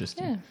yeah,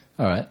 interesting. Yeah.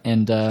 All right.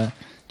 And do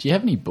you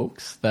have any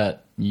books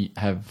that you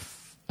have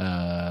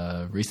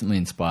recently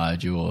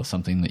inspired you, or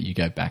something that you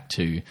go back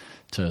to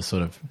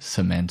sort of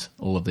cement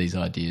all of these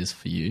ideas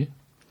for you?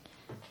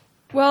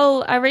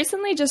 Well, I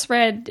recently just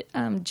read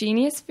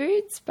Genius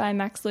Foods by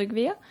Max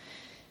Lugavere.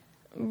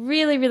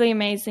 Really, really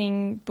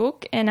amazing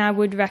book, and I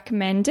would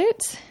recommend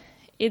it.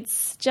 It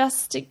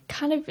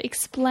kind of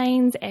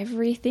explains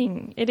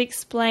everything. It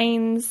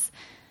explains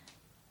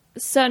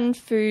certain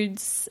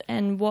foods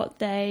and what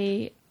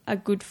they are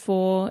good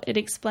for. It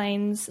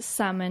explains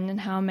salmon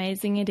and how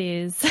amazing it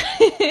is.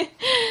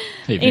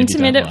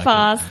 Intermittent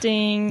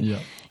fasting. Yeah.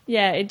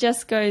 Yeah, it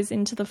just goes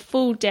into the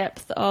full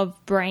depth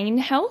of brain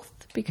health,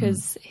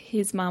 because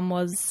his mum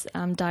was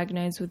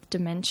diagnosed with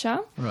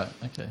dementia. Right,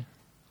 okay.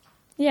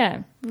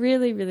 Yeah,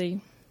 really,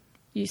 really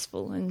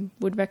useful and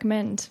would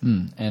recommend.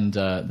 And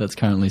that's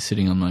currently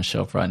sitting on my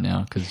shelf right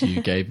now because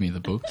you gave me the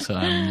book, so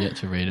I'm yet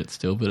to read it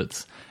still, but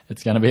it's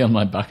going to be on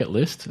my bucket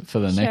list for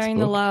the next book. Sharing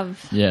the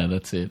love. Yeah,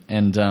 that's it.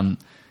 And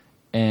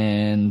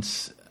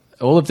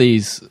all of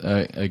these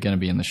are going to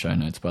be in the show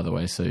notes, by the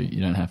way, so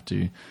you don't have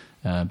to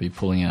be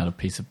pulling out a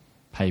piece of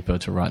paper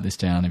to write this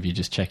down. If you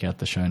just check out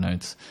the show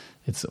notes,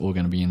 it's all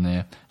going to be in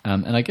there.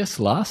 And I guess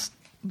last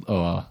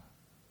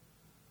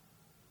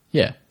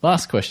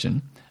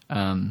question,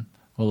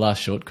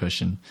 last short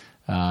question.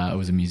 I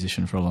was a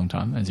musician for a long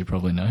time, as you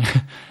probably know.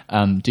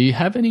 Do you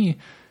have any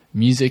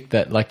music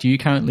that, do you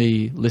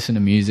currently listen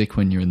to music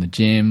when you're in the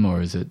gym,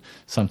 or is it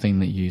something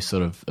that you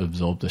sort of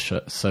absorb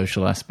the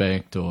social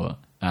aspect, or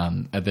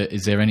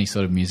is there any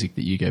sort of music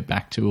that you go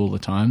back to all the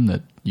time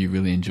that you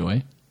really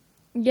enjoy?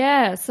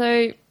 Yeah,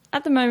 so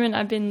at the moment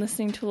I've been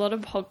listening to a lot of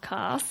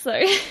podcasts, so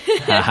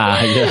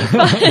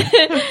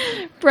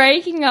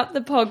breaking up the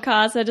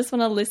podcast, I just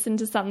want to listen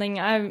to something.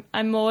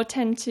 I more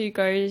tend to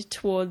go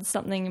towards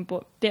something a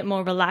bit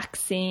more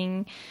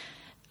relaxing.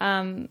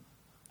 I'm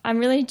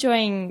really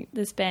enjoying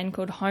this band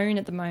called Hone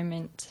at the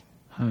moment.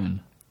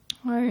 Hone.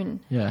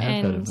 Yeah, I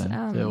have heard of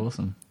them. They're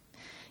awesome.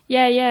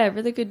 Yeah,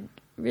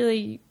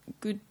 really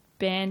good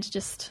band to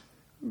just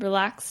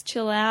relax,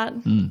 chill out.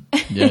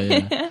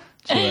 Yeah.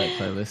 Chill out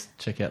playlist.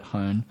 Check out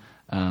Hone.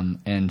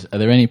 And are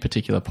there any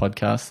particular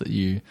podcasts that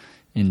you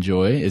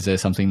enjoy? Is there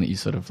something that you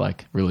sort of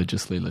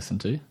religiously listen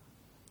to?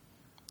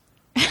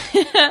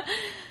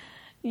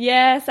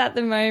 Yes, at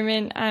the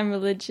moment I'm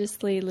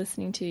religiously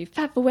listening to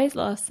Fat for Weight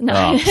Loss.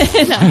 No,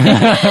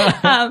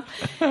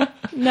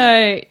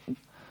 no.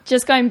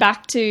 Just going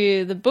back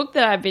to the book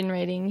that I've been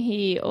reading,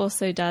 he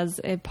also does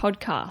a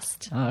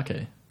podcast. Oh,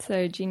 okay.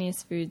 So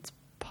Genius Foods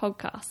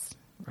podcast.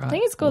 Right. I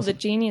think it's called The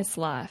Genius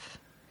Life.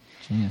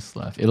 Genius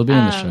Life. It'll be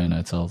in the show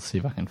notes. I'll see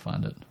if I can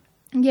find it.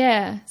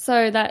 Yeah,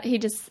 so that he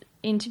just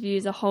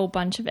interviews a whole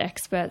bunch of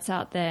experts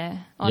out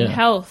there on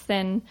health.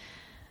 And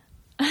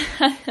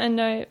I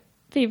know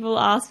people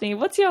ask me,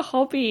 what's your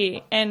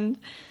hobby? And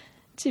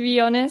to be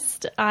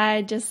honest,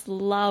 I just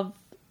love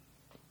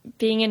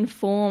being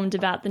informed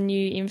about the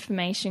new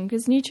information,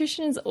 because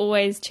nutrition is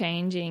always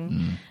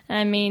changing.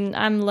 I mean,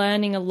 I'm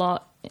learning a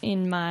lot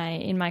in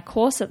my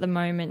course at the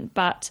moment,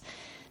 but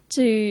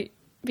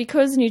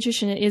because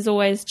nutrition is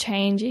always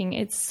changing,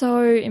 it's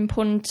so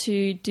important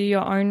to do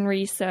your own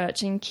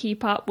research and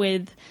keep up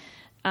with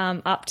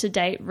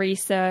up-to-date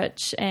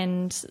research.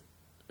 And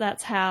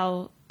that's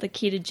how the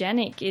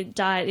ketogenic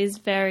diet is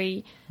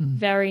very,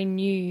 very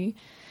new.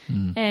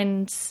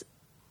 And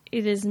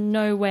it is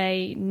no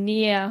way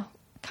near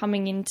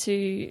coming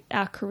into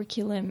our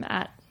curriculum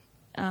at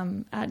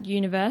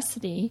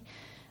university.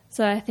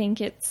 So I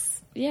think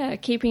it's,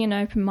 keeping an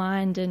open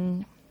mind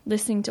and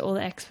listening to all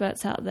the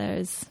experts out there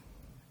is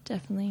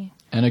definitely.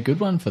 And a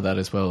good one for that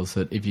as well is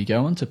that if you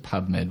go onto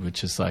PubMed,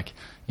 which is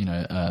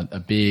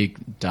a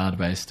big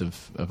database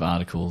of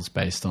articles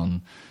based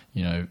on,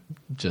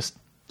 just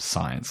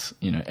science,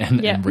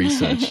 and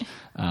research.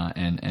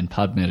 And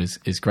PubMed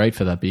is great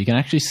for that, but you can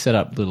actually set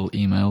up little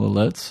email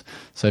alerts.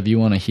 So if you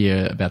want to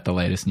hear about the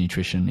latest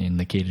nutrition in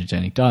the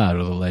ketogenic diet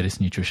or the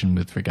latest nutrition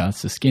with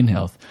regards to skin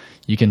health,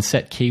 you can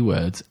set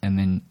keywords, and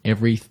then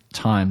every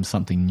time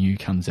something new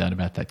comes out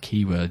about that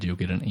keyword, you'll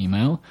get an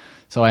email.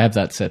 So I have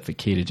that set for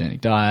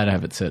ketogenic diet, I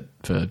have it set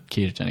for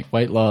ketogenic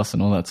weight loss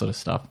and all that sort of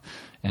stuff.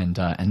 And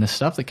the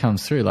stuff that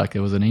comes through, like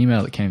there was an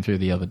email that came through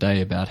the other day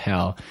about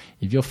how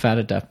if you're fat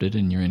adapted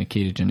and you're in a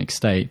ketogenic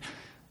state,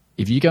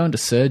 if you go into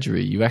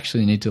surgery, you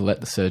actually need to let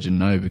the surgeon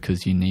know,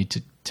 because you need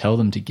to tell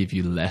them to give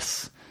you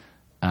less.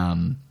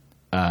 Now,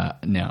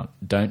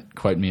 don't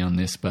quote me on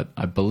this, but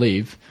I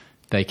believe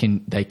they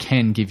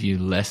can give you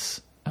less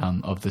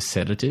of the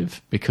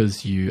sedative,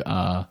 because you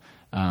are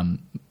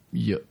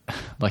your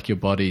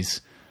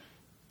body's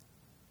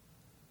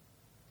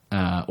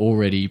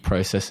already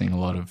processing a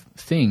lot of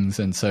things,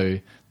 and so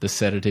the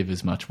sedative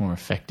is much more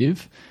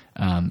effective.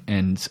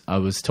 And I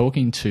was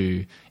talking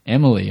to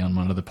Emily on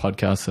one of the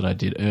podcasts that I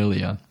did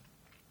earlier,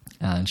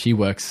 and she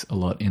works a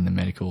lot in the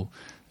medical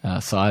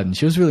side, and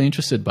she was really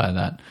interested by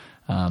that.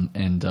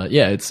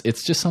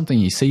 It's just something,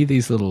 you see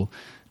these little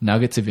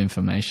nuggets of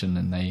information,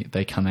 and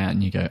they come out,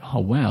 and you go, oh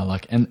wow,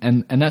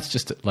 and that's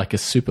just like a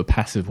super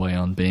passive way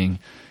on being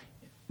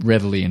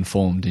readily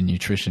informed in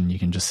nutrition. You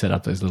can just set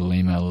up those little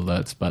email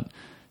alerts, but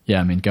yeah,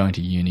 I mean, going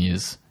to uni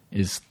is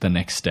the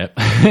next step.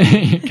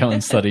 Go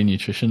and study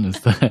nutrition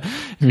if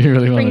you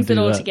really want to do that. Brings it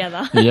all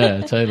together.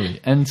 Yeah, totally.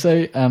 And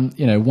so,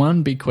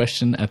 one big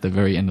question at the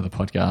very end of the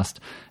podcast,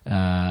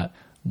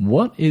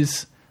 what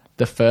is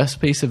the first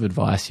piece of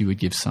advice you would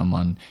give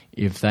someone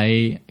if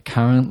they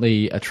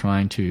currently are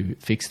trying to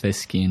fix their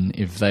skin,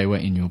 if they were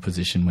in your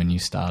position when you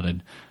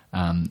started?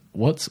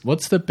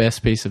 What's the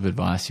best piece of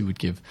advice you would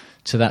give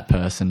to that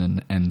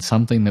person, and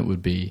something that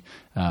would be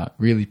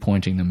really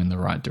pointing them in the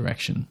right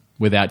direction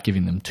without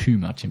giving them too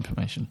much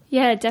information?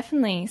 Yeah,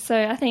 definitely.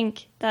 So I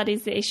think that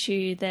is the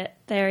issue, that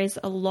there is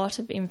a lot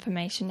of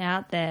information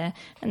out there,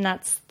 and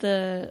that's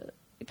the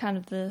kind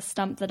of the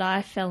stump that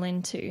I fell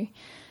into.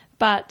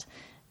 But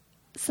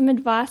some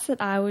advice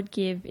that I would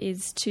give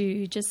is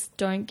to just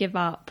don't give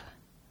up.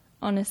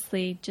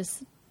 Honestly,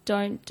 just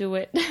don't do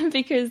it,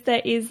 because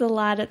there is a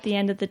light at the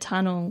end of the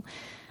tunnel.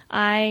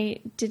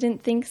 I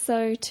didn't think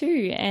so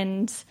too,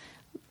 and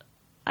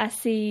I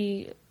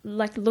see,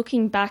 like,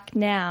 looking back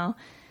now,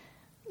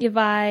 if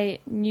I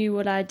knew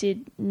what I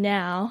did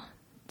now,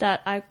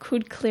 that I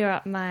could clear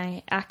up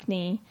my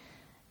acne,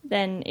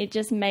 then it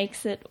just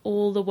makes it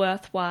all the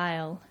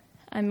worthwhile.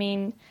 I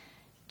mean,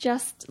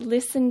 just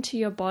listen to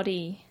your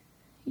body.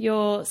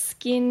 Your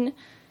skin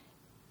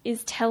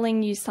is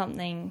telling you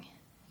something.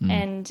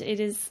 And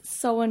it is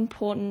so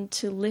important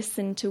to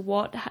listen to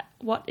what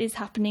is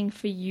happening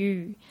for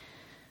you.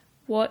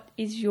 What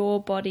is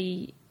your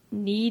body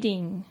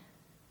needing?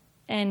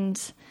 And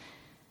so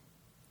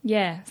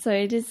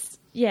it is,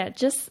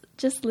 just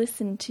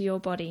listen to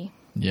your body.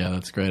 Yeah,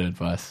 that's great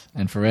advice.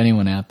 And for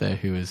anyone out there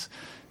who is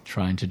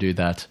trying to do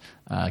that,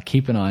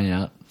 keep an eye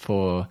out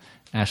for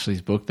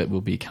Ashlee's book that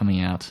will be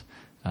coming out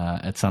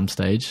at some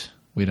stage.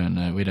 We don't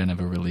know. We don't have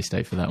a release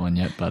date for that one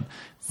yet, but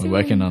we're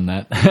working on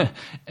that.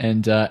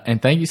 And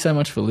thank you so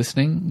much for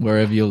listening,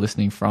 wherever you're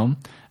listening from.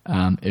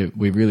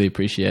 We really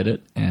appreciate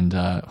it. And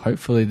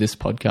hopefully this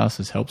podcast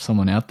has helped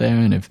someone out there.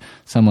 And if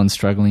someone's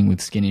struggling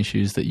with skin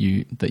issues that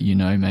you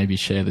know, maybe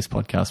share this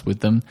podcast with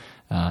them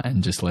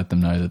and just let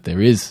them know that there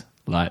is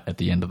light at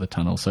the end of the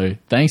tunnel. So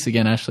thanks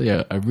again,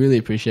 Ashlee. I really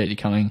appreciate you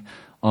coming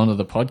onto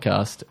the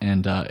podcast,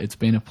 and it's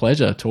been a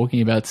pleasure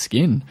talking about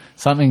skin,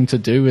 something to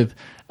do with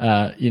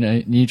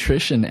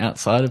nutrition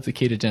outside of the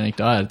ketogenic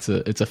diet.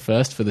 It's a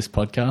first for this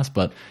podcast,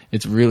 but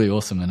it's really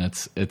awesome, and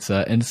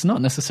it's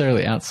not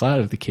necessarily outside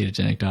of the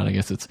ketogenic diet. I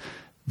guess it's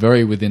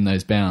very within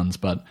those bounds,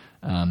 but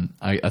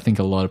I think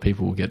a lot of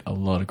people will get a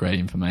lot of great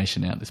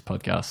information out of this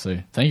podcast. So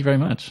thank you very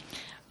much.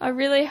 I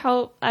really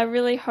hope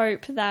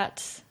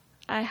that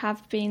I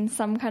have been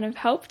some kind of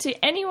help to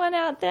anyone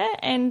out there,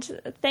 and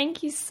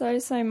thank you so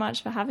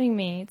much for having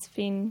me. It's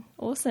been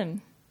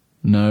awesome.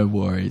 No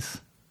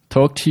worries.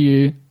 Talk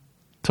to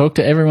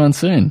everyone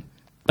soon.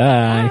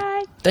 Bye. Bye.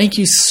 Thank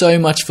you so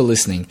much for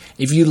listening.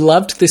 If you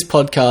loved this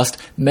podcast,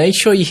 make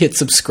sure you hit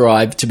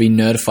subscribe to be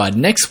notified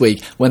next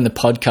week when the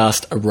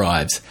podcast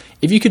arrives.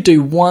 If you could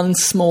do one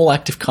small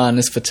act of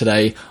kindness for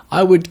today,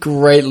 I would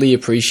greatly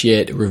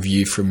appreciate a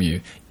review from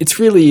you. It's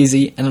really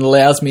easy, and it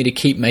allows me to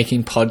keep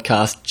making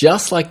podcasts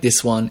just like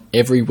this one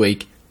every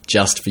week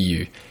just for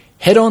you.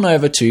 Head on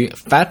over to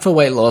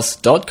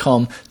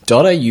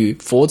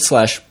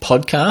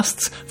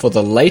fatforweightloss.com.au/podcasts for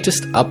the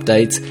latest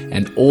updates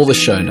and all the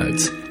show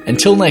notes.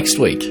 Until next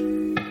week.